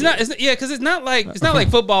It's not because it's not like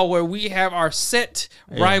football where we have our set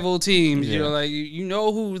rival teams. You Yeah. know, like you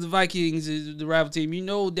know who the Vikings is the rival team. You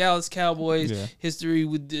know Dallas Cowboys history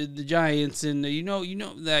with the Giants, and you know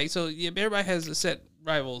like so. Yeah, everybody has a set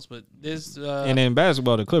rivals, but this and in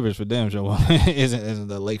basketball, the Clippers for damn sure isn't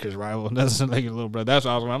the Lakers rival. That's the Lakers little brother. That's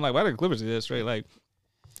what I was. I'm like, why did the Clippers do that straight? Like,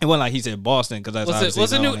 it wasn't like he said Boston because that's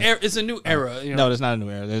what's a new era? It's a new era. You know? No, there's not a new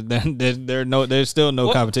era. There's still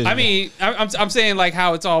no competition. I mean, I'm saying like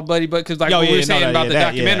how it's all buddy, but because like what we were saying about the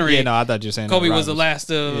documentary. Yeah, no, I thought you were saying Kobe was the last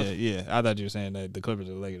of. Yeah, I thought you were saying that the Clippers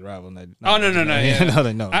are the Lakers rival. No.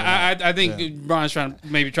 No. I think Bron's trying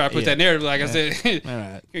to put that narrative. Like I said, All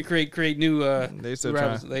right. create new they still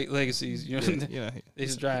rivals, legacies. You know, they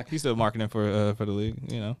just try. He's still marketing for the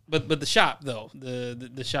league. You know, but the shop though,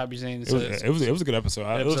 the shop you're saying it was a good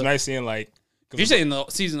episode. It was nice seeing like. You're saying the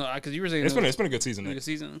season because you were saying it's been a good season. Good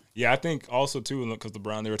season. Yeah, I think also too because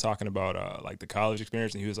LeBron, they were talking about like the college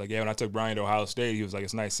experience, and he was like, yeah, when I took Brian to Ohio State, he was like,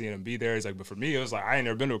 it's nice seeing him be there. He's like, but for me, it was like I ain't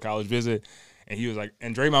never been to a college visit, and he was like,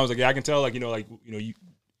 and Draymond was like, yeah, I can tell, like you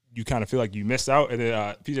kind of feel like you missed out, and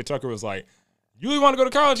then PJ Tucker was like, you really want to go to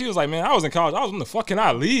college? He was like, man, I was in college. I was when the fuck can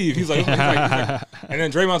I leave? He's like, and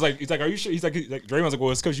then Draymond's like, he's like, are you sure? He's like Draymond's like, well,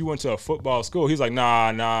 it's because you went to a football school. He's like,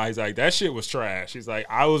 nah. He's like, that shit was trash. He's like,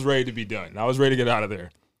 I was ready to be done. I was ready to get out of there.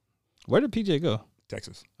 Where did PJ go?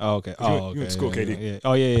 Texas. Oh, okay. You went to school, KD. Yeah.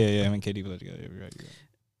 Oh, yeah. I mean, KD played together. You're right.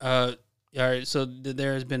 All right. So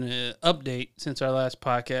there has been an update since our last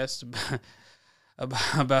podcast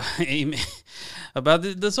about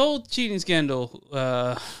this whole cheating scandal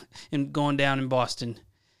in going down in Boston.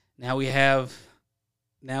 Now we have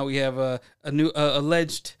a new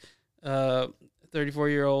alleged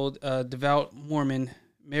 34-year-old devout Mormon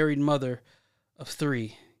married mother of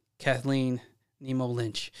 3, Kathleen Nemo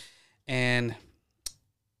Lynch, and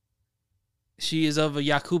she is of a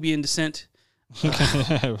Yakubian descent.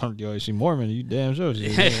 Yo, is she Mormon? You damn sure she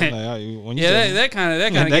is. That kind of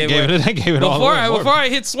gave it all away. Before I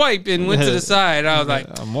hit swipe and went to the side, I was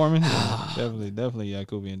like, Mormon? Definitely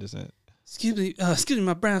Yakubian descent. Excuse me,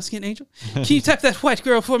 my brown skin angel. Can you tap that white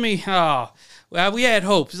girl for me? Oh, well, we had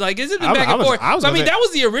hopes. Like, is it been back and forth? That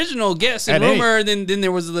was the original guess and rumor. And then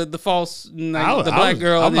there was the false, the black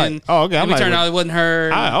girl. And then it turned out it wasn't her.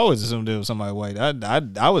 I always assumed it was somebody white.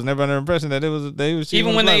 I was never under the impression that it was they was.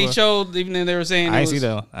 Even when they showed, even then they were saying. I didn't see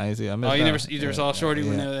that. I didn't see. I missed you never saw Shorty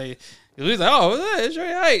when they. He was like, oh, it's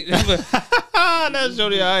Shorty height. That's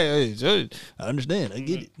Shorty height. I understand. I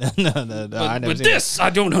get it. But this, I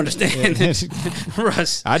don't understand.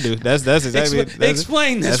 Russ. I do. That's exactly.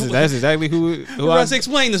 Explain this. That's exactly who Russ,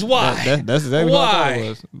 explain this. Why? That's exactly why. Who I thought it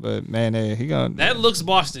was. But man, he gonna. That looks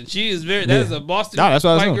Boston. She is very. That is a Boston. No, that's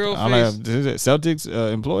what white I was girl I'm face. like, Celtics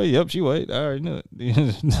employee. Yep, she white. I already knew it.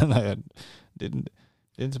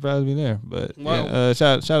 Didn't surprise me there, but yeah,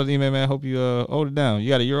 shout out to Ime, man. Hope you hold it down. You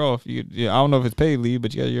got a year off. I don't know if it's paid leave,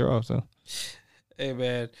 but you got a year off. So, hey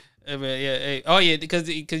man, yeah, hey. Oh yeah, because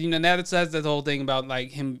now that's the whole thing about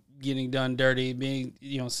like him getting done dirty, being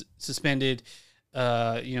suspended.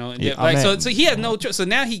 So he has no choice. So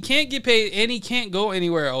now he can't get paid and he can't go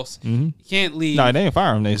anywhere else. Mm-hmm. He can't leave. No, they didn't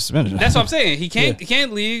fire him. They suspended him. That's what I'm saying. He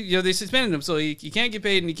can't leave. They suspended him, so he can't get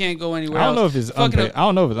paid and he can't go anywhere else. I don't know if it's unpaid. I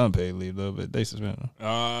don't know if it's unpaid leave though, but they suspended him.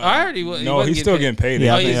 I already no, he's still getting paid.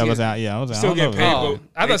 Yeah, I was still getting paid.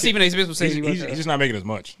 I thought Stephen A. Smith was saying he's just not making as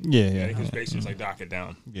much. Yeah. He's basically just like dock it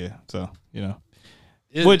down. Yeah, so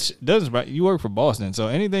which doesn't you work for Boston, so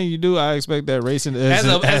anything you do, I expect that racing as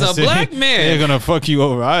a black man, they're gonna fuck you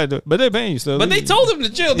over. But they're paying you still. But they told him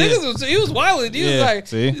to chill. He was wild. He was like,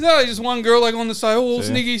 he's not just one girl like on the side. Oh,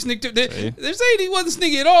 sneaky. They're saying he wasn't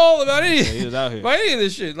sneaky at all about anything. He was out here about any of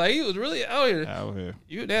this shit. Like he was really out here.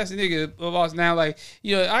 You a nasty nigga, boss. Now, like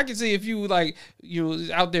I can see if you like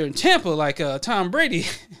out there in Tampa, like Tom Brady,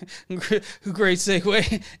 great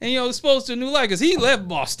segue, and exposed to a new life because he left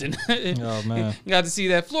Boston. Oh man, got to see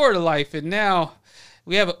that Florida life, and now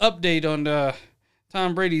we have an update on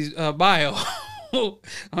Tom Brady's bio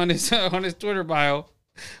on his Twitter bio.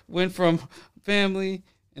 Went from family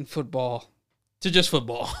and football to just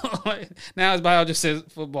football. Now his bio just says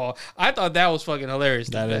football. I thought that was fucking hilarious.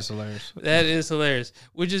 That is hilarious. That is hilarious.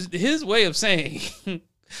 Which is his way of saying,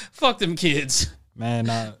 fuck them kids.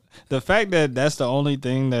 Man, the fact that that's the only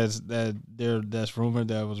thing that's rumored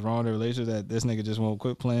that was wrong in the relationship, that this nigga just won't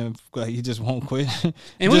quit playing, he just won't quit.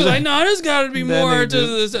 And we was like, no, there's got to be more to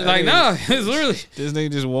this. Like, no, it's literally this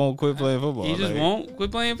nigga just won't quit playing football. He just won't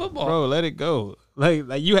quit playing football, bro. Let it go. Like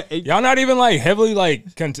y'all not even like heavily like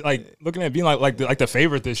looking at being like the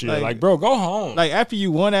favorite this year. Like, bro, go home. Like after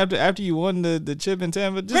you won the chip in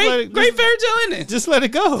Tampa, just great fairy tale ending. Just let it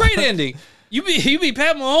go. Great ending. You be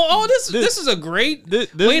Pat Malone. Oh, this is a great way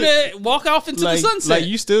to walk off into the sunset. Like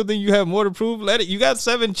you still think you have more to prove? Let it. You got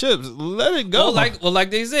 7 chips. Let it go. Well,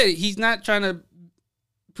 like they said, he's not trying to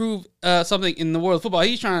prove something in the world of football.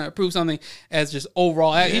 He's trying to prove something as just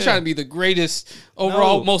overall. Yeah. He's trying to be the greatest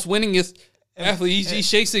overall, most winningest athlete.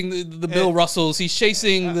 He's chasing the Bill Russells. He's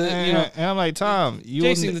chasing the and I'm like, Tom,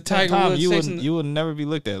 chasing the Tiger Woods. You will never be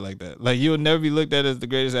looked at like that. Like you will never be looked at as the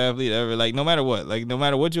greatest athlete ever. Like no matter what. Like no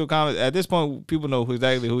matter what you accomplish. At this point, people know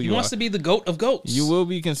exactly who you are. He wants to be the GOAT of GOATs. You will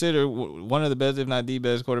be considered one of the best, if not the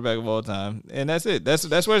best, quarterback of all time. And that's it. That's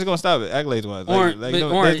where it's gonna stop it, accolades wise.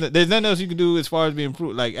 There's nothing else you can do as far as being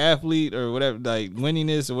like athlete or whatever, like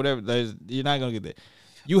winningness or whatever. You're not gonna get there.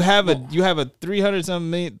 You have a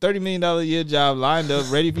 $30 million a year job lined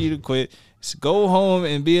up, ready for you to quit. Just go home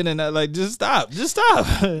and be in another. Like, just stop.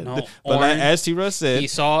 No, but like, as T. Russ said,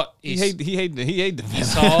 he hate the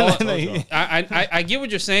I get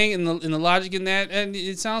what you're saying in the logic in that, and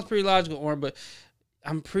it sounds pretty logical, Orrin. But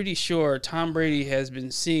I'm pretty sure Tom Brady has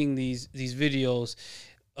been seeing these videos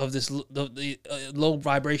of this low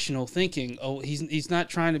vibrational thinking. Oh, he's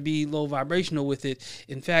not trying to be low vibrational with it.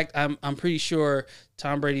 In fact, I'm pretty sure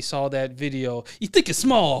Tom Brady saw that video. You thinking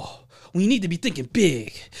small when you need to be thinking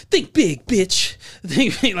big. Think big, bitch.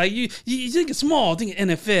 Think like you thinking small. Think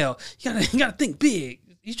NFL. You gotta think big.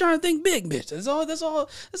 He's trying to think big, bitch. That's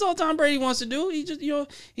all Tom Brady wants to do. He just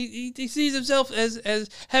he sees himself as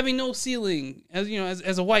having no ceiling,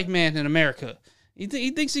 as a white man in America. He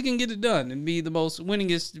thinks he can get it done and be the most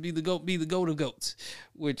winningest, be the GOAT of GOATs,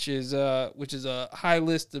 which is a high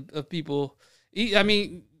list of people.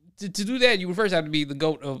 To do that, you would first have to be the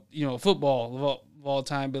GOAT of football of all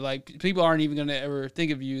time. But like people aren't even gonna ever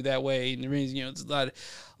think of you that way. And the reason it's a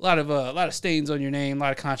lot of stains on your name, a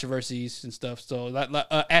lot of controversies and stuff. So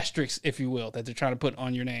asterisks, if you will, that they're trying to put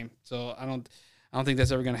on your name. So I don't think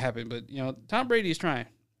that's ever gonna happen. But Tom Brady is trying.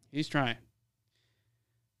 He's trying.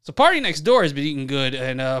 So Party Next Door has been eating good,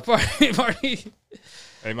 and party.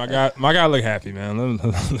 Hey, my guy look happy, man.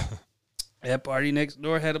 That Party Next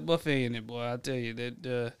Door had a buffet in it, boy. I tell you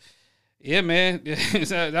that. Yeah, man.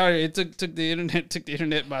 It took the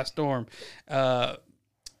internet by storm. That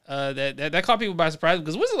caught people by surprise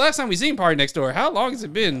because when's the last time we seen Party Next Door? How long has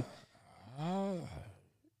it been?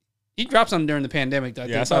 He dropped something during the pandemic, I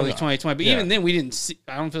think, probably 2020. But even then, we didn't see.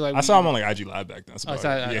 I don't feel like I saw him on like IG Live back then.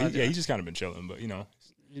 He's just kind of been chilling, but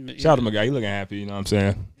shout out to my guy. He looking happy. You know what I'm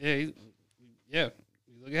saying? Yeah,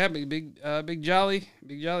 he's looking happy. Big jolly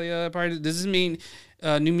party. Does this mean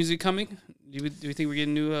new music coming? Do we think we're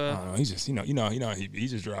getting new? I don't know. He's just he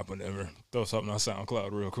just drop whatever. Throw something on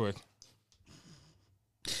SoundCloud real quick.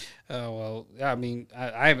 Oh well, yeah. I mean,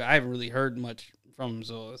 I haven't really heard much from him,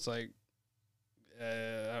 so it's like.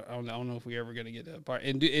 I don't know if we're ever gonna get that part.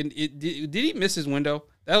 And did he miss his window?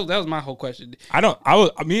 That was my whole question.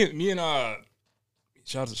 Me and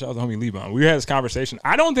shout out to homie Lebon. We had this conversation.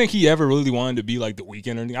 I don't think he ever really wanted to be like the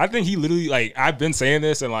Weeknd or anything. I think he literally like I've been saying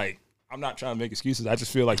this and like I'm not trying to make excuses. I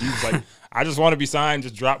just feel like he was like I just want to be signed,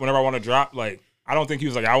 just drop whenever I want to drop. Like I don't think he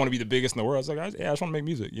was like I want to be the biggest in the world. I was like I just want to make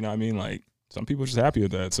music. You know what I mean? Like some people are just happy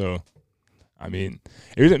with that. So I mean,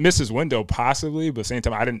 it didn't miss his window possibly, but at the same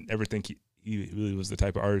time I didn't ever think he really was the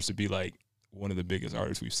type of artist to be like one of the biggest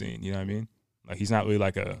artists we've seen. You know what I mean? Like he's not really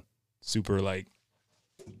like a super like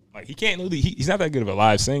he can't really. He's not that good of a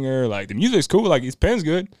live singer. Like the music's cool. Like his pen's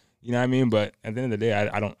good. You know what I mean? But at the end of the day,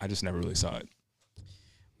 I just never really saw it.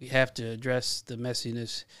 We have to address the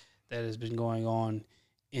messiness that has been going on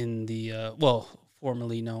in the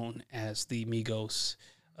formerly known as the Migos.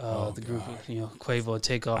 The group of Quavo and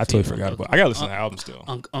Takeoff. I totally forgot about. I gotta listen to the album still.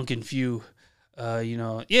 Unc Few.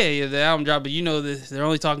 The album drop, but they're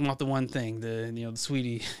only talking about the one thing, the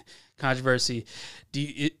Sweetie controversy.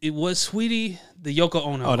 It was Sweetie the Yoko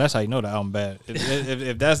Ono. Oh, that's how you know the album bad.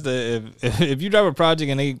 If you drop a project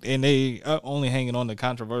and they only hanging on the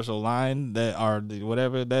controversial line that are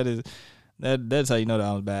whatever that is, That's how you know that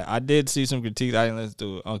I was bad. I did see some critiques. I didn't listen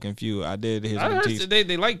to it on Confused. I did hear some critiques.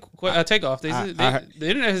 They like Takeoff. The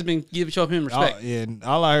internet has been showing him respect.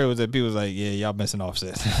 All I heard was that people was like, "Yeah, y'all missing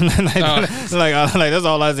Offset." like that's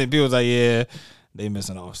all I said. People was like, "Yeah, they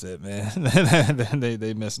missing Offset, man.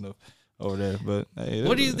 they missing them over there." But hey,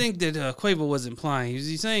 what do you think that Quavo was implying? Was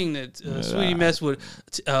he saying that Sweetie messed with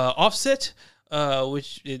Offset?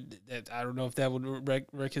 Which I don't know if that would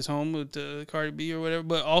wreck his home with Cardi B or whatever,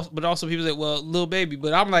 but also people say, well, Lil Baby,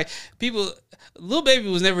 but I'm like, Lil Baby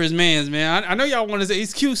was never his man's, man. I know y'all want to say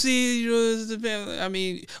it's QC, you know, I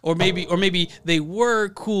mean, or maybe they were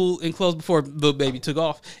cool and close before Lil Baby took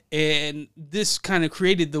off, and this kind of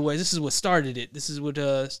created the wedge. This is what started it. This is what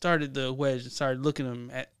started the wedge and started looking them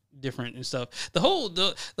at different and stuff. The whole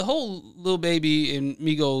Lil Baby and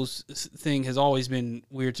Migos thing has always been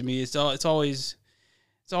weird to me. It's always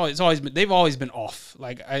been, they've always been off.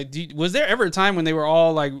 Like, was there ever a time when they were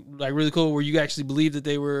all like really cool where you actually believed that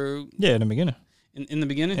they were? Yeah, in the beginning. In the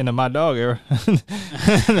beginning, in the My Dog era,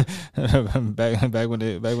 back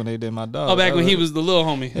when they did My Dog. Oh, back when he was the little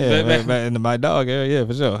homie. Yeah, back in the My Dog era, yeah,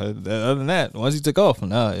 for sure. Other than that, once he took off,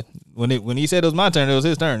 when he said it was my turn, it was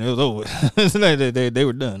his turn. It was over. they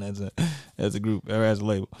were done as a group or as a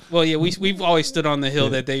label. Well, yeah, we've always stood on the hill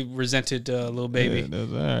that they resented Lil Baby. Yeah,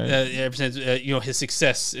 that's all right. Ever since his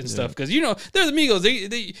success and stuff, because they're the Migos.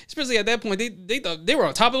 They especially at that point they thought they were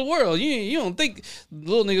on top of the world. You don't think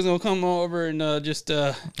little niggas gonna come over and just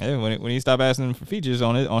yeah, when he stopped asking for features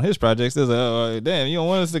on his projects, they was like, oh, damn, you don't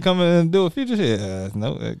want us to come in and do a feature here?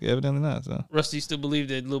 No, evidently not. So Rusty still believed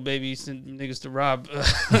that Lil Baby sent niggas to rob.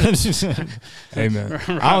 Hey man,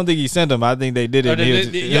 I don't think he sent them. I think they did it. Do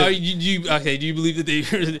you believe that they?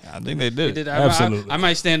 I think they did. Absolutely. I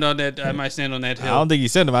might stand on that. I might stand on that hill. I don't think he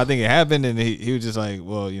sent them. I think it happened, and he was just like,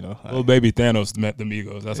 well, Lil Baby Thanos met the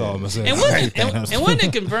Migos. That's all I'm gonna say. And wasn't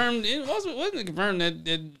it confirmed? Wasn't it confirmed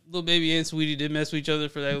that Lil Baby and Sweetie did mess with each other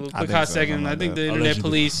for that little quick hot second? I think the internet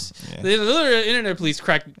police, the internet police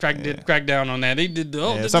cracked down on that. They did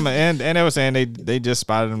and they were saying they just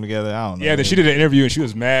spotted them together. I don't know. Yeah, then she did an interview and she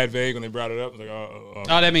was mad vague when they brought it up. Like, oh,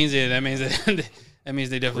 that means it. That means it. That means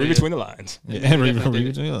they definitely read between the lines. Yeah, read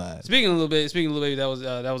between the lines. Speaking of Lil Baby, that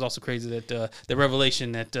was also crazy that the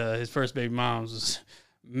revelation that his first baby mom was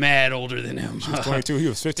mad older than him. She was 22. He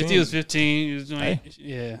was 15. He was 15. He was 20.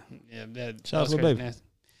 Yeah. That shout was out to Lil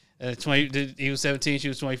Baby. 20. He was 17. She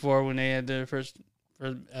was 24 when they had their first.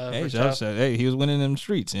 Hey, he was winning them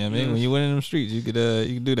streets. You know what I mean? When you winning them streets, you could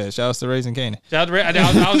do that. Shout out to Raising Canaan. I was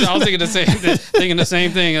thinking the same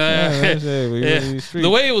thing. The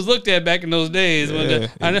way it was looked at back in those days.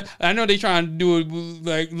 I know they trying to do it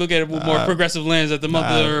look at it with more progressive lens. That the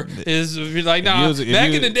mother is like,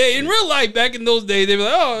 back in the day, in real life, back in those days, they were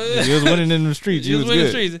like, oh, he was winning in the streets. He was winning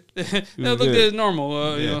in the streets. That looked as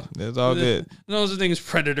normal. That's all good. Those things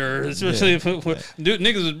predator, especially if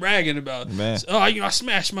niggas was bragging about. Man. I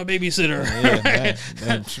smashed my babysitter.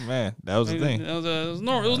 Man, that was the thing. It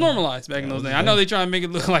was normalized back in those days. I know they try and make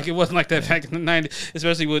it look like it wasn't like that back in the 90s,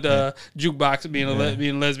 especially with Jukebox being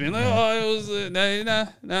lesbian. Like, it was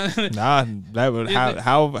nah. That was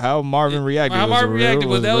how Marvin reacted. How Marvin reacted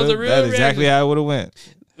was a real. That's exactly how it would have went.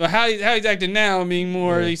 But how he's acting now, I mean,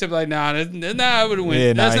 more except like, I would have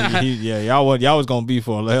went. Yeah, y'all was gonna be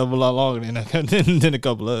for a hell of a lot longer than a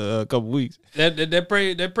couple weeks. That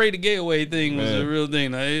pray to get away thing was a real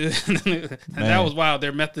thing. That was wild.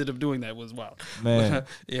 Their method of doing that was wild. Man,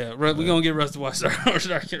 we're gonna get Russ to watch start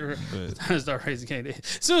raising Canaan.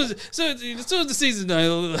 Soon as the season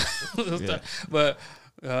start. But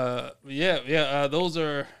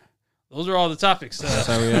those are all the topics. That's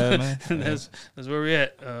how we at, man. That's where we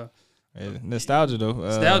at. Nostalgia though.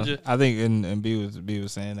 Nostalgia. I think and B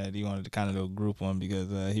was saying that he wanted to kind of do a group one because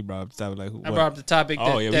he brought up the topic I brought up the topic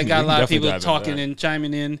that got a lot of people talking and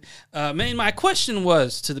chiming in. Man, my question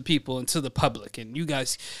was to the people and to the public and you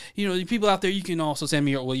guys, the people out there, you can also send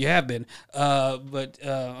me. Well, you have been, but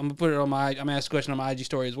I'm gonna put it on I'm gonna ask a question on my IG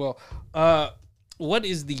story as well. What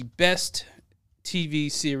is the best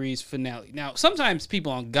TV series finale? Now, sometimes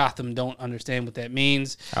people on Gotham don't understand what that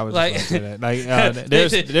means. I was just say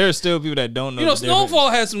that. There's still people that don't know. Snowfall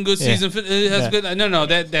has some good season. Good. No,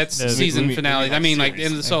 that's season finale. I mean, like the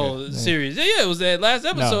end of the soul series. Yeah, it was that last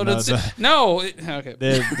episode. Okay.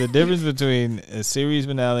 The difference between a series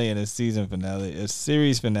finale and a season finale. A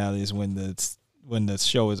series finale is when the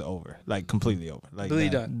show is over, like completely over, like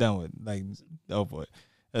completely done with, like over it.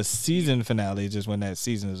 A season finale is just when that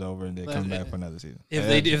season is over and they come back for another season. If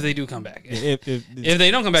they do come back. If they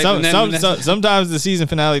don't come back, sometimes the season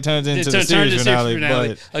finale turns into the series finale,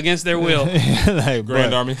 but against their will. Like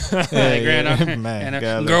Grand Army, Grand Army, man,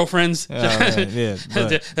 and girlfriends. Yeah,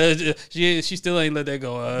 she still ain't let that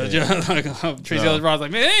go. Tracy Ellis Ross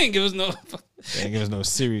like, man, they ain't give us no. They ain't give us no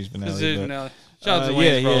series finale. Shout out to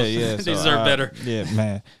Wayne's Bros. Yeah. They deserve better. Yeah,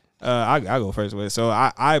 man. I go first with it. So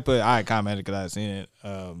I commented because I seen it.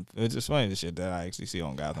 It's just funny the shit that I actually see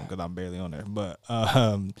on Gotham because I'm barely on there. But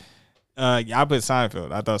I put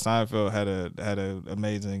Seinfeld. I thought Seinfeld had a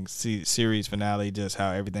amazing series finale. Just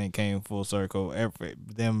how everything came full circle. And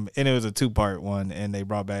it was a 2-part one, and they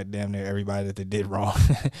brought back damn near everybody that they did wrong,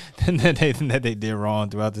 and that they did wrong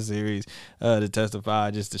throughout the series to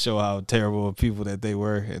testify, just to show how terrible of people that they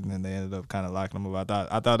were. And then they ended up kind of locking them up.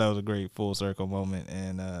 I thought that was a great full circle moment,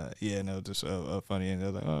 and and it was just a funny. And I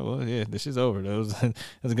was like, oh well, yeah, this is over. That was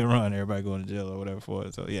a good run. Everybody going to jail or whatever for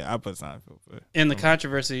it. So yeah, I put Seinfeld for it. And the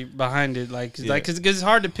controversy behind it, because it's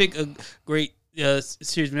hard to pick a great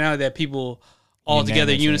series finale that people all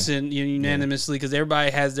together unanimously, because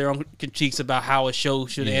everybody has their own critiques about how a show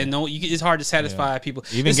should end. It's hard to satisfy people.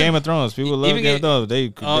 Even Game of Thrones, people love Game of Thrones.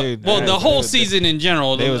 The whole season in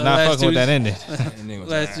general, they was not fucking with that ending.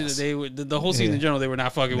 The whole season in general, they were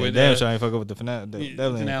not fucking with. Damn sure I ain't fucking with the finale.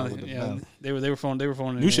 They were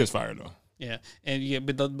phoning. New shit's fire though. Yeah, and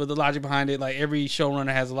but the logic behind it, like every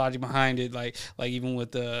showrunner has a logic behind it, like even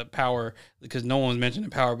with the Power, because no one's mentioning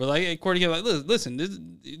Power, but like according to like,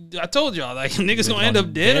 listen, I told y'all, like niggas gonna end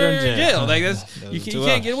up dead or in jail, like you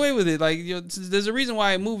can't get away with it. Like there's a reason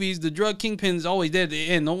why in movies the drug kingpin's always dead at the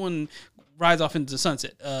end. No one rides off into the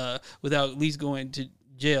sunset without at least going to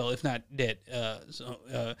jail, if not dead.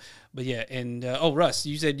 But yeah, and Russ,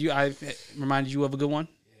 you said I reminded you of a good one.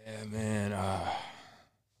 Yeah, man.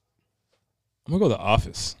 I'm gonna go The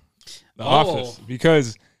Office. The Office,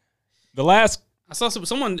 because the last I saw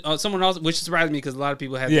someone else, which surprised me because a lot of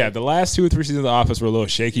people had. Yeah, the last 2 or 3 seasons of The Office were a little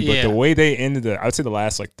shaky, but the way they ended I would say the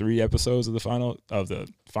last like 3 episodes of the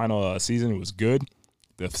final season was good.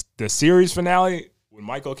 The series finale when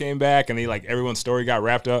Michael came back and everyone's story got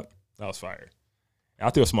wrapped up, that was fire. I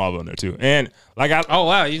threw a Smallville in there too, and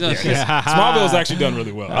Smallville's actually done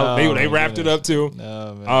really well. They wrapped it up too.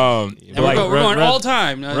 We're going all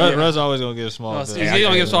time. Russ always gonna get a Smallville. He's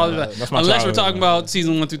gonna get Smallville unless we're talking about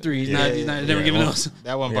season 1 through 3. He's never giving those.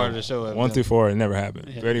 That one part of the show. 1 through 4, it never happened.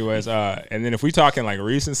 Yeah. But anyways, and then if we talking like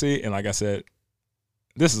recency, and like I said,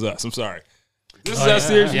 This Is Us. I'm sorry, This Is Us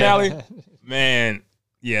series finale, man.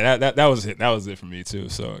 Yeah, that was it. That was it for me too.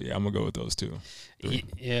 So yeah, I'm gonna go with those 2.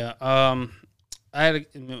 Yeah. I had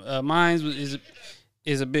mine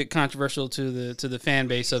is a bit controversial to the fan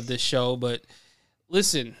base of this show, but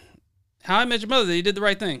listen, How I Met Your Mother, they did the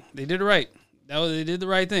right thing. They did it right. They did the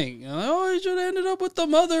right thing. You should have ended up with the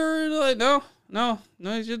mother. Like, no,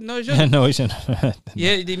 he shouldn't. No, he shouldn't.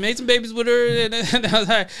 Yeah, he made some babies with her. And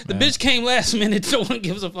the bitch came last minute. No one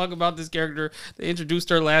gives a fuck about this character. They introduced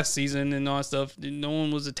her last season and all that stuff. No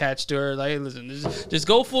one was attached to her. Like, listen, just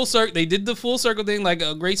go full circle. They did the full circle thing like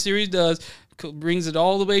a great series does. Brings it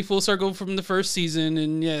all the way full circle from the first season,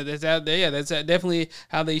 and that's definitely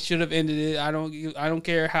how they should have ended it. I don't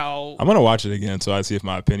care how. I'm gonna watch it again so I see if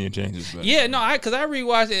my opinion changes. But. Yeah, no, because I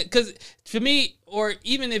rewatched it because for me, or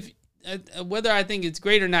even if whether I think it's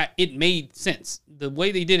great or not, it made sense. The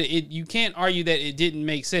way they did it, you can't argue that it didn't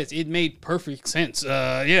make sense. It made perfect sense.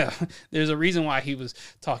 There's a reason why he was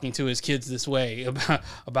talking to his kids this way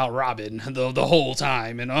about Robin the whole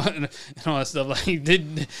time and all that stuff. Like he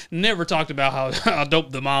never talked about how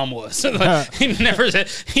dope the mom was. Like, he never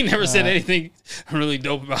said anything really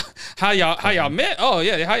dope about how y'all met. Oh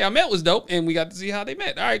yeah, how y'all met was dope, and we got to see how they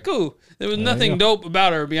met. All right, cool. There was nothing dope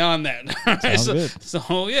about her beyond that.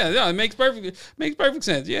 So it makes perfect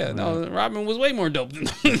sense. Yeah, no, Robin was way more dope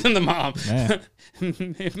than the mom.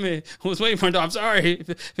 Was way more dope. I'm sorry,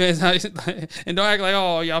 and don't act like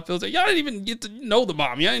y'all feel y'all didn't even get to know the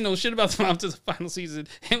mom. Y'all didn't know shit about the mom to the final season.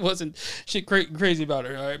 It wasn't shit crazy about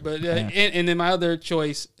her. All right, but and then my other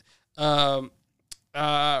choice, The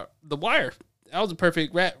Wire. That was a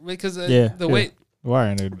perfect rap because the way.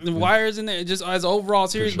 The Wire's in there just as overall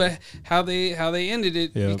series, but how they ended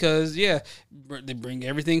it because they bring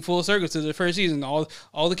everything full circle to the first season. All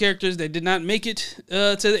the characters that did not make it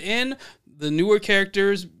to the end, the newer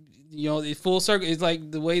characters, the full circle is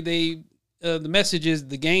like the way they the message is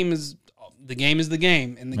the game is the game is the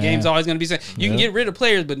game, and the game's always going to be same. You can get rid of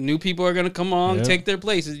players, but new people are going to come on, take their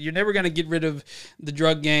places. You're never going to get rid of the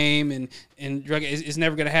drug game and drug. It's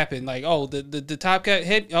never going to happen. Like, oh, the top cat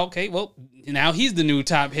head. Okay, well, now he's the new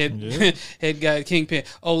top head head guy, kingpin.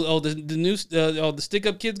 The new the stick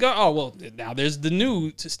up kids go. Oh, well, now there's the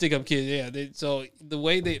new stick up kid. Yeah. So the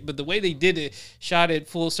way they did it, shot it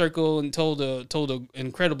full circle and told a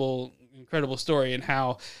incredible story, and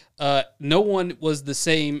how no one was the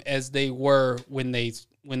same as they were when they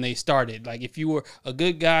started. Like, if you were a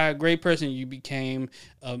good guy, a great person, you became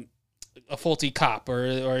a faulty cop,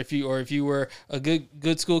 or if you were a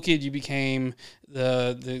good school kid, you became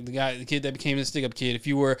the kid that became the stick up kid. If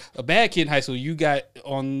you were a bad kid in high school, you got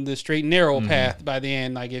on the straight and narrow path by the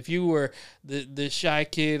end. Like, if you were the shy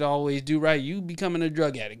kid, always do right, you becoming a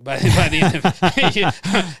drug addict by the end of it.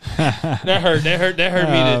 That hurt me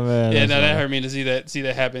that hurt me to see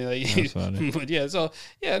that happen. Like, but yeah, so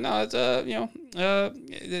yeah, no, it's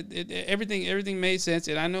everything made sense,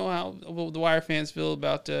 and I know how the Wire fans feel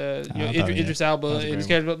about Idris Elba and his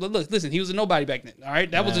character. But look, listen, he was a nobody back then. All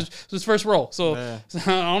right, that was his first role. So I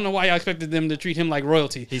don't know why y'all expected them to treat him like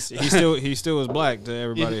royalty. He still was black to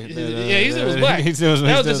everybody. He still was black. He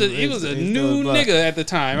was a new nigga at the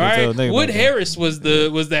time. All right, Wood Harris was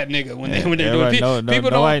that nigga when they were doing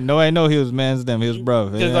people. Nobody know he was man's them. He was bro.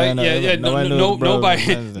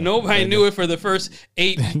 Nobody knew it for the first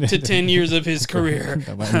 8 to 10 years of his career.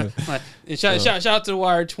 Shout out to the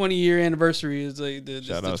Wire 20-year anniversary. Is like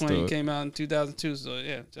the 20 came out in 2002. So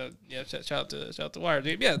shout out to Wire.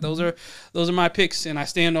 Yeah, those are my picks, and I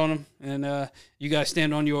stand on them, and you guys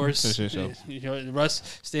stand on yours.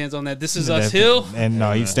 Russ stands on that This Is Us Hill, and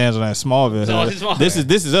no, he stands on that Smallville. This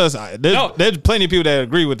is us. There's plenty of people that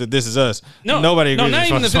agree with the This Is Us. Nobody agrees. No, not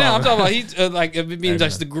even the finale. I'm talking about he's like it being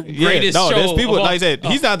just the greatest show. There's people like I said.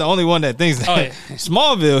 He's not the only one that thinks that.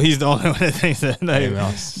 Smallville, he's the only one that thinks that.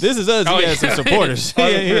 This Is Us. He has some supporters. He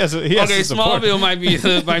has some Smallville might be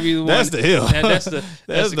the one. That's the hill. That's the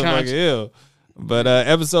fucking hill. But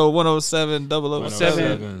episode 107,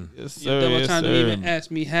 007. Yes, sir. Double time to even ask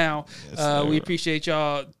me how. We appreciate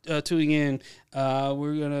y'all tuning in.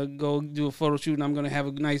 We're going to go do a photo shoot, and I'm going to have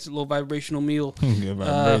a nice little vibrational meal. Good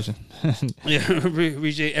vibration.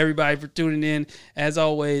 Appreciate everybody for tuning in. As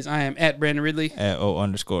always, I am at Brandon Ridley. At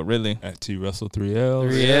O_Ridley. At T Russell 3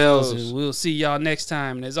 L's. 3 L's. And we'll see y'all next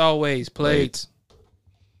time. And as always, plates.